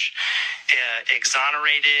which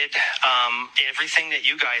exonerated everything that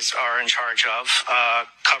you guys are in charge of,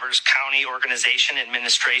 covers county organization,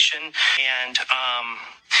 administration, and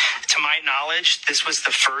to my knowledge, this was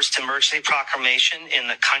the first emergency proclamation in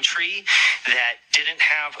the country that didn't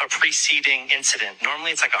have a preceding incident.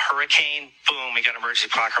 Normally it's like a hurricane, boom, we got an emergency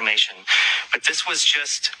proclamation. But this was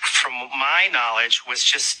just, from my knowledge, was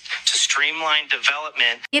just to streamline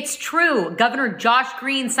development. It's true. Governor Josh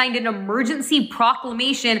Green signed an emergency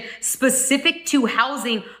proclamation specific to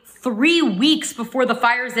housing 3 weeks before the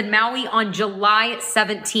fires in Maui on July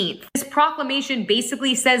 17th. This proclamation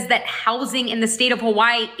basically says that housing in the state of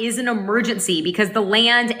Hawaii is an emergency because the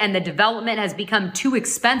land and the development has become too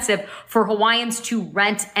expensive for Hawaiians to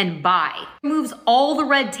rent and buy. It removes all the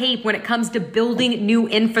red tape when it comes to building new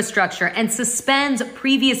infrastructure and suspends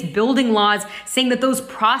previous building laws saying that those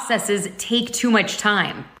processes take too much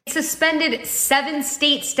time. It suspended 7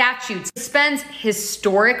 state statutes, suspends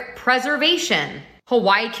historic preservation,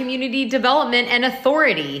 Hawaii Community Development and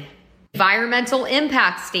Authority, environmental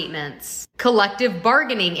impact statements, collective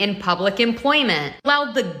bargaining in public employment,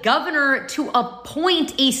 allowed the governor to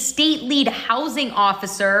appoint a state lead housing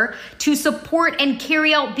officer to support and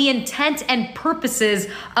carry out the intent and purposes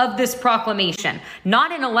of this proclamation,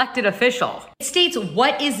 not an elected official. It states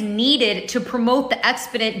what is needed to promote the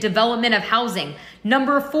expedient development of housing.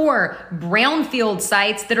 Number 4, brownfield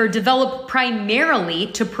sites that are developed primarily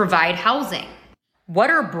to provide housing. What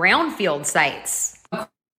are brownfield sites?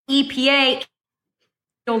 EPA,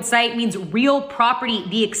 brownfield site means real property,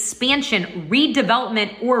 the expansion,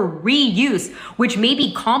 redevelopment, or reuse, which may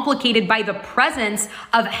be complicated by the presence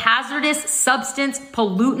of hazardous substance,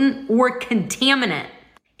 pollutant, or contaminant.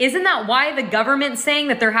 Isn't that why the government's saying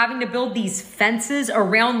that they're having to build these fences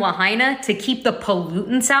around Lahaina to keep the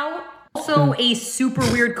pollutants out? Also, a super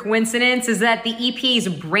weird coincidence is that the EPA's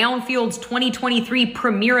Brownfields 2023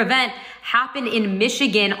 premier event happened in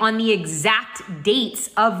Michigan on the exact dates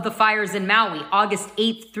of the fires in Maui, August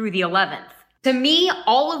 8th through the 11th. To me,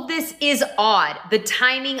 all of this is odd. The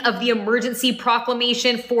timing of the emergency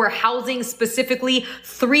proclamation for housing specifically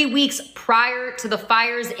 3 weeks prior to the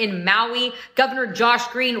fires in Maui. Governor Josh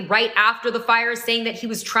Green right after the fires saying that he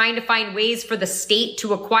was trying to find ways for the state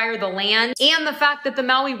to acquire the land. And the fact that the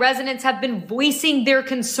Maui residents have been voicing their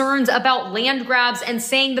concerns about land grabs and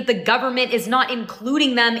saying that the government is not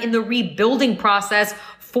including them in the rebuilding process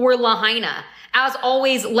for Lahaina. As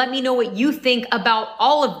always, let me know what you think about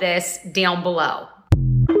all of this down below.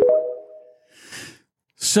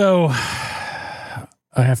 So, I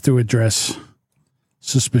have to address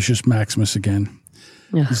Suspicious Maximus again.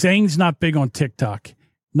 Yeah. Zane's not big on TikTok,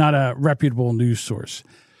 not a reputable news source.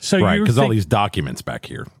 So right, because all these documents back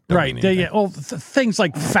here. Right, all things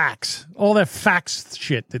like facts, all that facts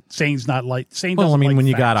shit that Zane's not like. Zane well, I mean, like when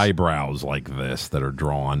facts. You got eyebrows like this that are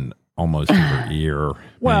drawn almost to your ear,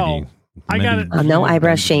 well. I got it. No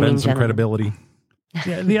eyebrow shaming. Some credibility.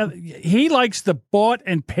 Yeah, he likes the bought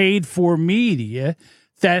and paid for media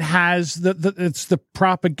that has it's the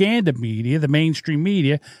propaganda media, the mainstream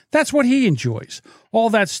media. That's what he enjoys. All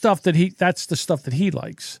that stuff that's the stuff that he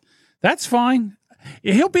likes. That's fine.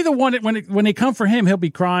 He'll be the one that when they come for him, he'll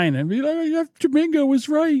be crying and be like, "Domingo was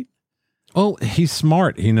right." Well, he's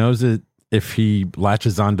smart. He knows that if he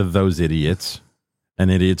latches onto those idiots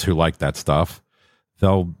and idiots who like that stuff,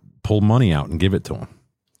 they'll pull money out and give it to him.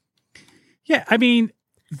 Yeah, I mean,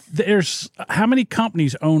 there's how many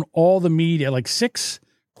companies own all the media? Like 6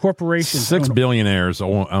 corporations. 6 billionaires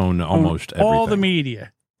own almost everything. All the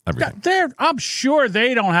media. Everything. I'm sure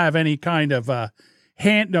they don't have any kind of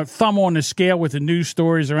thumb on the scale with the news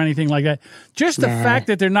stories or anything like that. Just the fact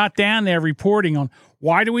that they're not down there reporting on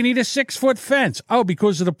why do we need a 6-foot fence? Oh,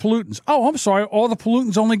 because of the pollutants. Oh, I'm sorry. All the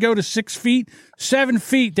pollutants only go to 6 feet, 7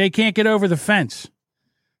 feet. They can't get over the fence.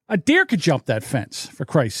 A deer could jump that fence, for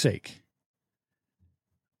Christ's sake.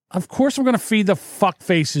 Of course, we're going to feed the fuck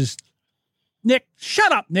faces Nick,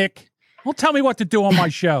 shut up, Nick. Don't tell me what to do on my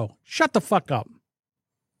show. Shut the fuck up.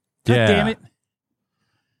 God damn it.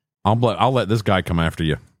 I'll let this guy come after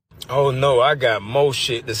you. Oh no, I got more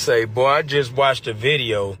shit to say, boy. I just watched a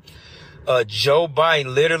video. Joe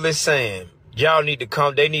Biden literally saying, they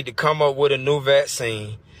need to come up with a new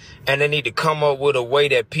vaccine, and they need to come up with a way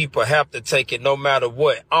that people have to take it no matter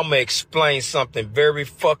what. I'm gonna explain something very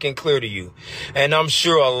fucking clear to you. And I'm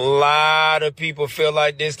sure a lot of people feel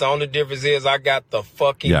like this. The only difference is I got the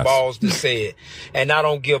fucking balls to say it. And I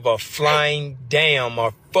don't give a flying damn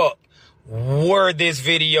or fuck where this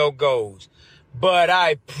video goes. But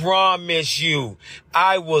I promise you,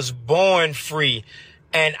 I was born free.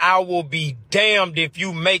 And I will be damned if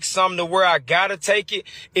you make something to where I gotta take it.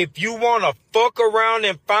 If you want to fuck around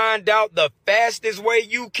and find out the fastest way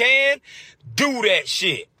you can, do that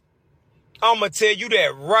shit. I'm gonna tell you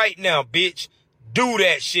that right now, bitch. Do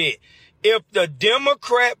that shit. If the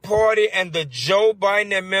Democrat Party and the Joe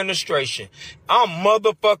Biden administration, I'm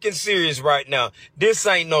motherfucking serious right now. This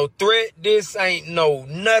ain't no threat. This ain't no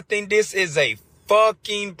nothing. This is a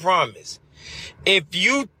fucking promise. If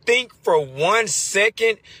you think for 1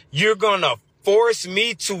 second you're gonna force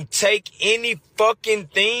me to take any fucking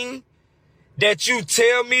thing that you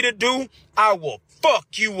tell me to do, I will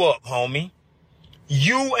fuck you up, homie.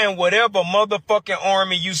 You and whatever motherfucking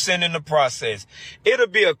army you send in the process. It'll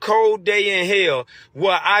be a cold day in hell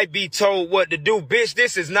where I be told what to do. Bitch,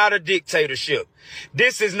 this is not a dictatorship.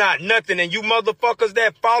 This is not nothing. And you motherfuckers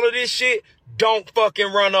that follow this shit, don't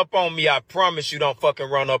fucking run up on me. I promise you, don't fucking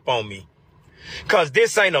run up on me. Cause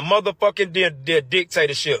this ain't a motherfucking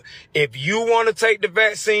dictatorship. If you want to take the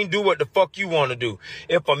vaccine, do what the fuck you want to do.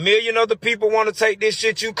 If 1 million other people want to take this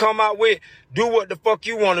shit you come out with, do what the fuck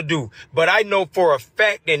you want to do. But I know for a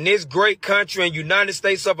fact in this great country in United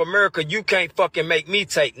States of America, you can't fucking make me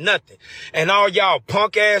take nothing. And all y'all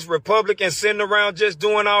punk ass Republicans sitting around just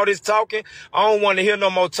doing all this talking, I don't want to hear no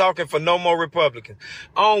more talking for no more Republicans.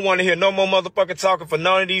 I don't want to hear no more motherfucking talking for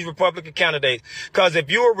none of these Republican candidates. Cause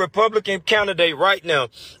if you're a Republican candidate right now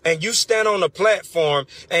and you stand on a platform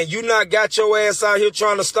and you not got your ass out here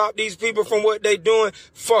trying to stop these people from what they doing,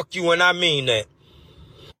 fuck you. And I mean that.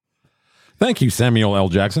 Thank you, Samuel L.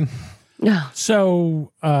 Jackson.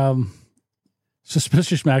 So,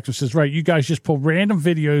 Suspicious Maximus says, right, you guys just pull random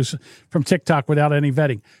videos from TikTok without any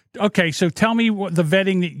vetting. Okay, so tell me what the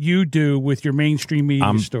vetting that you do with your mainstream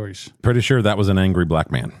media stories. Pretty sure that was an angry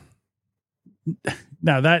black man.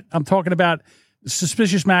 Now, that I'm talking about,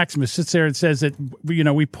 Suspicious Maximus sits there and says that, you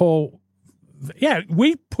know, we pull,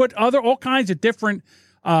 we put all kinds of different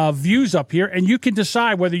views up here, and you can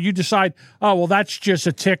decide whether you decide, oh, well, that's just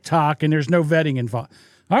a TikTok and there's no vetting involved.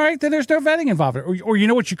 All right, then there's no vetting involved. Or you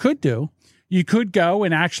know what you could do? You could go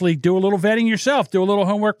and actually do a little vetting yourself, do a little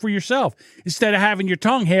homework for yourself, instead of having your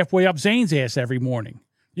tongue halfway up Zane's ass every morning.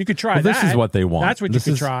 You could try that. This is what they want. That's what you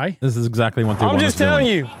could try. This is exactly what they want. I'm just telling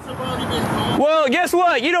you. Well, guess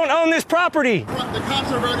what? You don't own this property. The cops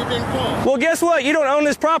have already been called. Well, guess what? You don't own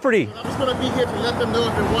this property. I'm just going to be here to let them know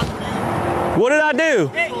if they want me. What did I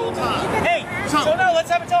do? So no, let's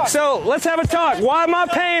have a talk. So let's have a talk. Why am I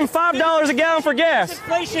paying $5 a gallon for gas? There's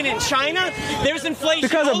inflation in China. There's inflation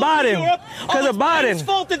because of Biden. Because of Biden. It's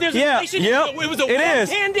fault that there's inflation. Yep. It was a world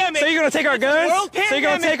pandemic. So you're going to take our guns? So you're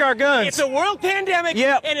going to take our guns? It's a world pandemic.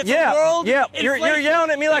 Yep. And it's a world inflation. You're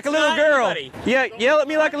yelling at me like a little girl. Yeah, yell at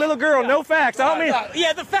me like a little girl. No facts. I don't mean.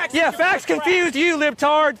 Yeah, the facts. Yeah, facts confuse you,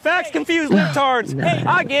 libtard. Facts confuse libtards. Hey,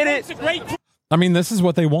 I get it. I mean, this is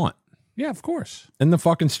what they want. Yeah, of course. In the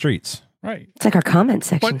fucking streets. Right. It's like our comment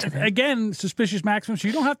section. But again, Suspicious Maximus,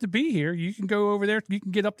 you don't have to be here. You can go over there. You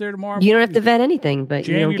can get up there tomorrow. You don't have to vet anything, but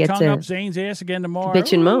jam you don't your get tongue to up Zane's ass again tomorrow.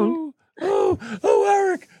 Bitch and moan. Oh,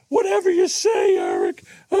 Eric, whatever you say, Eric.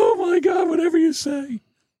 Oh my God, whatever you say.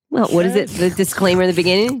 Well, what is it? The disclaimer in the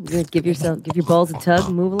beginning? Give your balls a tug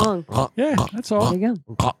and move along. Yeah, that's all. There you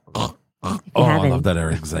go. I love that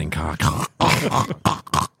Eric Zane cock.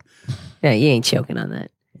 Yeah, you ain't choking on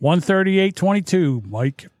that. 138.22,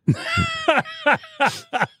 Mike.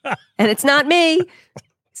 And it's not me.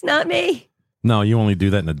 It's not me. No, you only do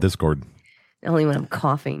that in the Discord. Only when I'm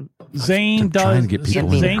coughing. Zane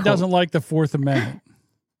doesn't like the Fourth Amendment.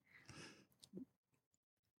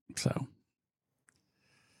 So.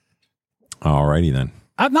 Alrighty then.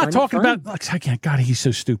 I'm not talking about. God, he's so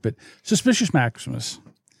stupid. Suspicious Maximus.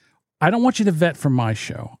 I don't want you to vet for my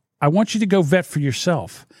show. I want you to go vet for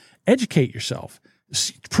yourself. Educate yourself.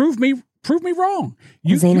 Prove me wrong.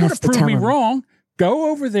 You want to prove me wrong. Go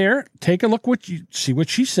over there, take a look see what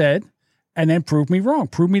she said, and then prove me wrong.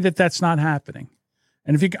 Prove me that that's not happening.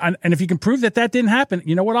 And if you can prove that didn't happen,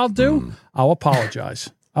 you know what I'll do? I'll apologize.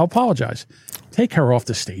 Take her off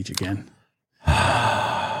the stage again.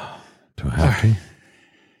 Do I have to?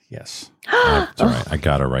 Yes. That's all right. I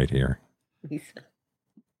got it right here.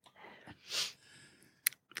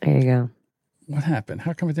 There you go. What happened?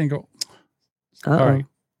 How come it didn't go? Uh-oh. All right.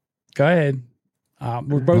 Go ahead.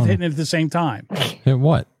 We're both hitting it at the same time. Hit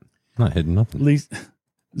what? I'm not hitting nothing. At least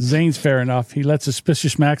Zane's fair enough. He lets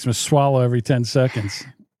Suspicious Maximus swallow every 10 seconds.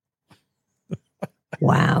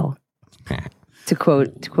 Wow. To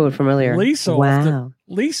quote from earlier. Lisa wow.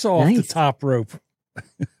 Off the top rope.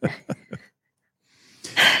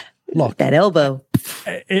 Look, that elbow.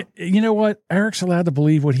 You know what? Eric's allowed to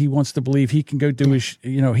believe what he wants to believe. He can go do his.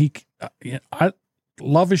 I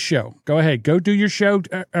love his show. Go ahead, go do your show,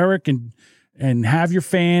 Eric, and have your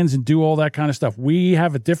fans and do all that kind of stuff. We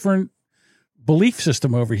have a different belief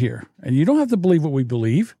system over here, and you don't have to believe what we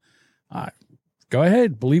believe. Go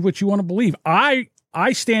ahead, believe what you want to believe. I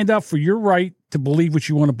stand up for your right to believe what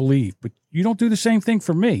you want to believe, but you don't do the same thing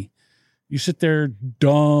for me. You sit there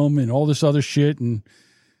dumb and all this other shit, and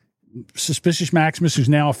Suspicious Maximus, who's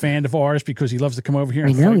now a fan of ours because he loves to come over here.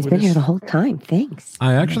 I know he's been here the whole time. Thanks.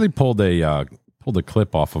 I actually pulled a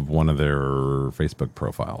clip off of one of their Facebook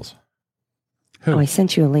profiles. Who? Oh, I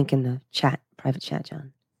sent you a link in the chat, private chat,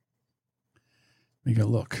 John. Let me go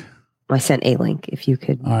look. I sent a link. If you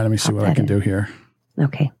could. All right, let me see what I can do here.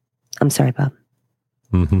 Okay, I'm sorry, Bob.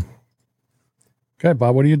 Mm-hmm. Okay,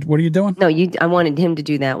 Bob. What are you doing? No, I wanted him to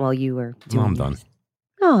do that while you were doing. No, I'm done.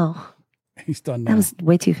 Oh, he's done now. That was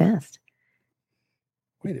way too fast.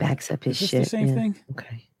 Wait, backs up his is this shit. the same thing?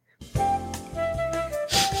 Okay.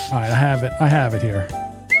 All right, I have it here.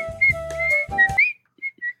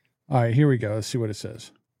 All right, here we go. Let's see what it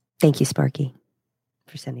says. Thank you, Sparky,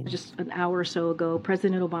 for sending that. Just an hour or so ago,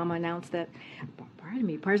 President Obama announced that,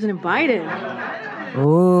 President Biden.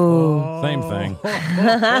 Oh. Same thing.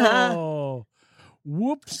 Oh.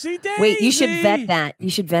 Whoopsie daisy. Wait, you should vet that. You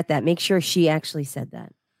should vet that. Make sure she actually said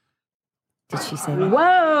that. Did she say that?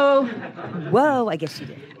 Whoa. I guess she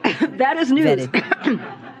did. That is news. And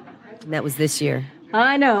that was this year.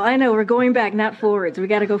 I know. We're going back, not forwards. We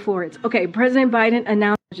got to go forwards. Okay, President Biden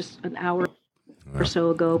announced just an hour or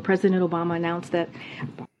so ago. President Obama announced that.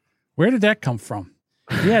 Where did that come from?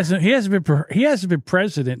 He hasn't been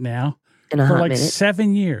president now in a for hot like minute.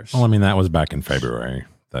 7 years. Well, I mean, that was back in February,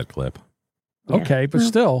 that clip. Okay, but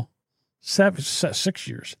still, 6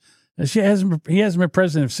 years. He hasn't been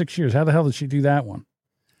president of 6 years. How the hell did she do that one?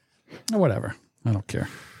 Oh, whatever. I don't care.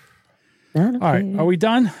 All right, are we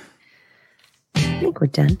done? I think we're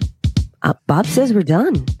done. Bob says we're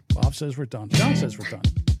done. Bob says we're done. John says we're done.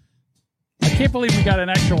 I can't believe we got an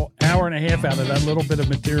actual hour and a half out of that little bit of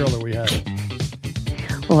material that we had.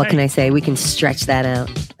 Well, what can I say? We can stretch that out.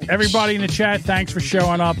 Everybody in the chat, thanks for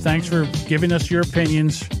showing up. Thanks for giving us your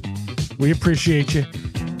opinions. We appreciate you.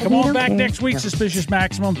 Come on back next week, Suspicious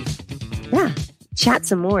Maximum. Yeah, chat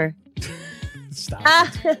some more. Stop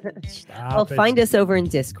Well, find us over in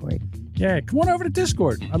Discord. Yeah, come on over to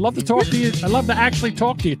Discord. I'd love to talk to you. I'd love to actually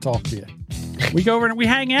talk to you. We go over and we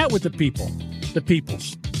hang out with the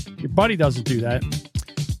peoples. Your buddy doesn't do that.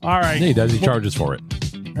 All right. Yeah, he does. He charges for it.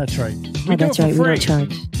 That's right. Oh, that's right. We don't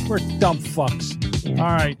charge. We're dumb fucks. Yeah.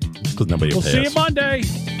 All right. Because nobody will We'll pay see us. you Monday.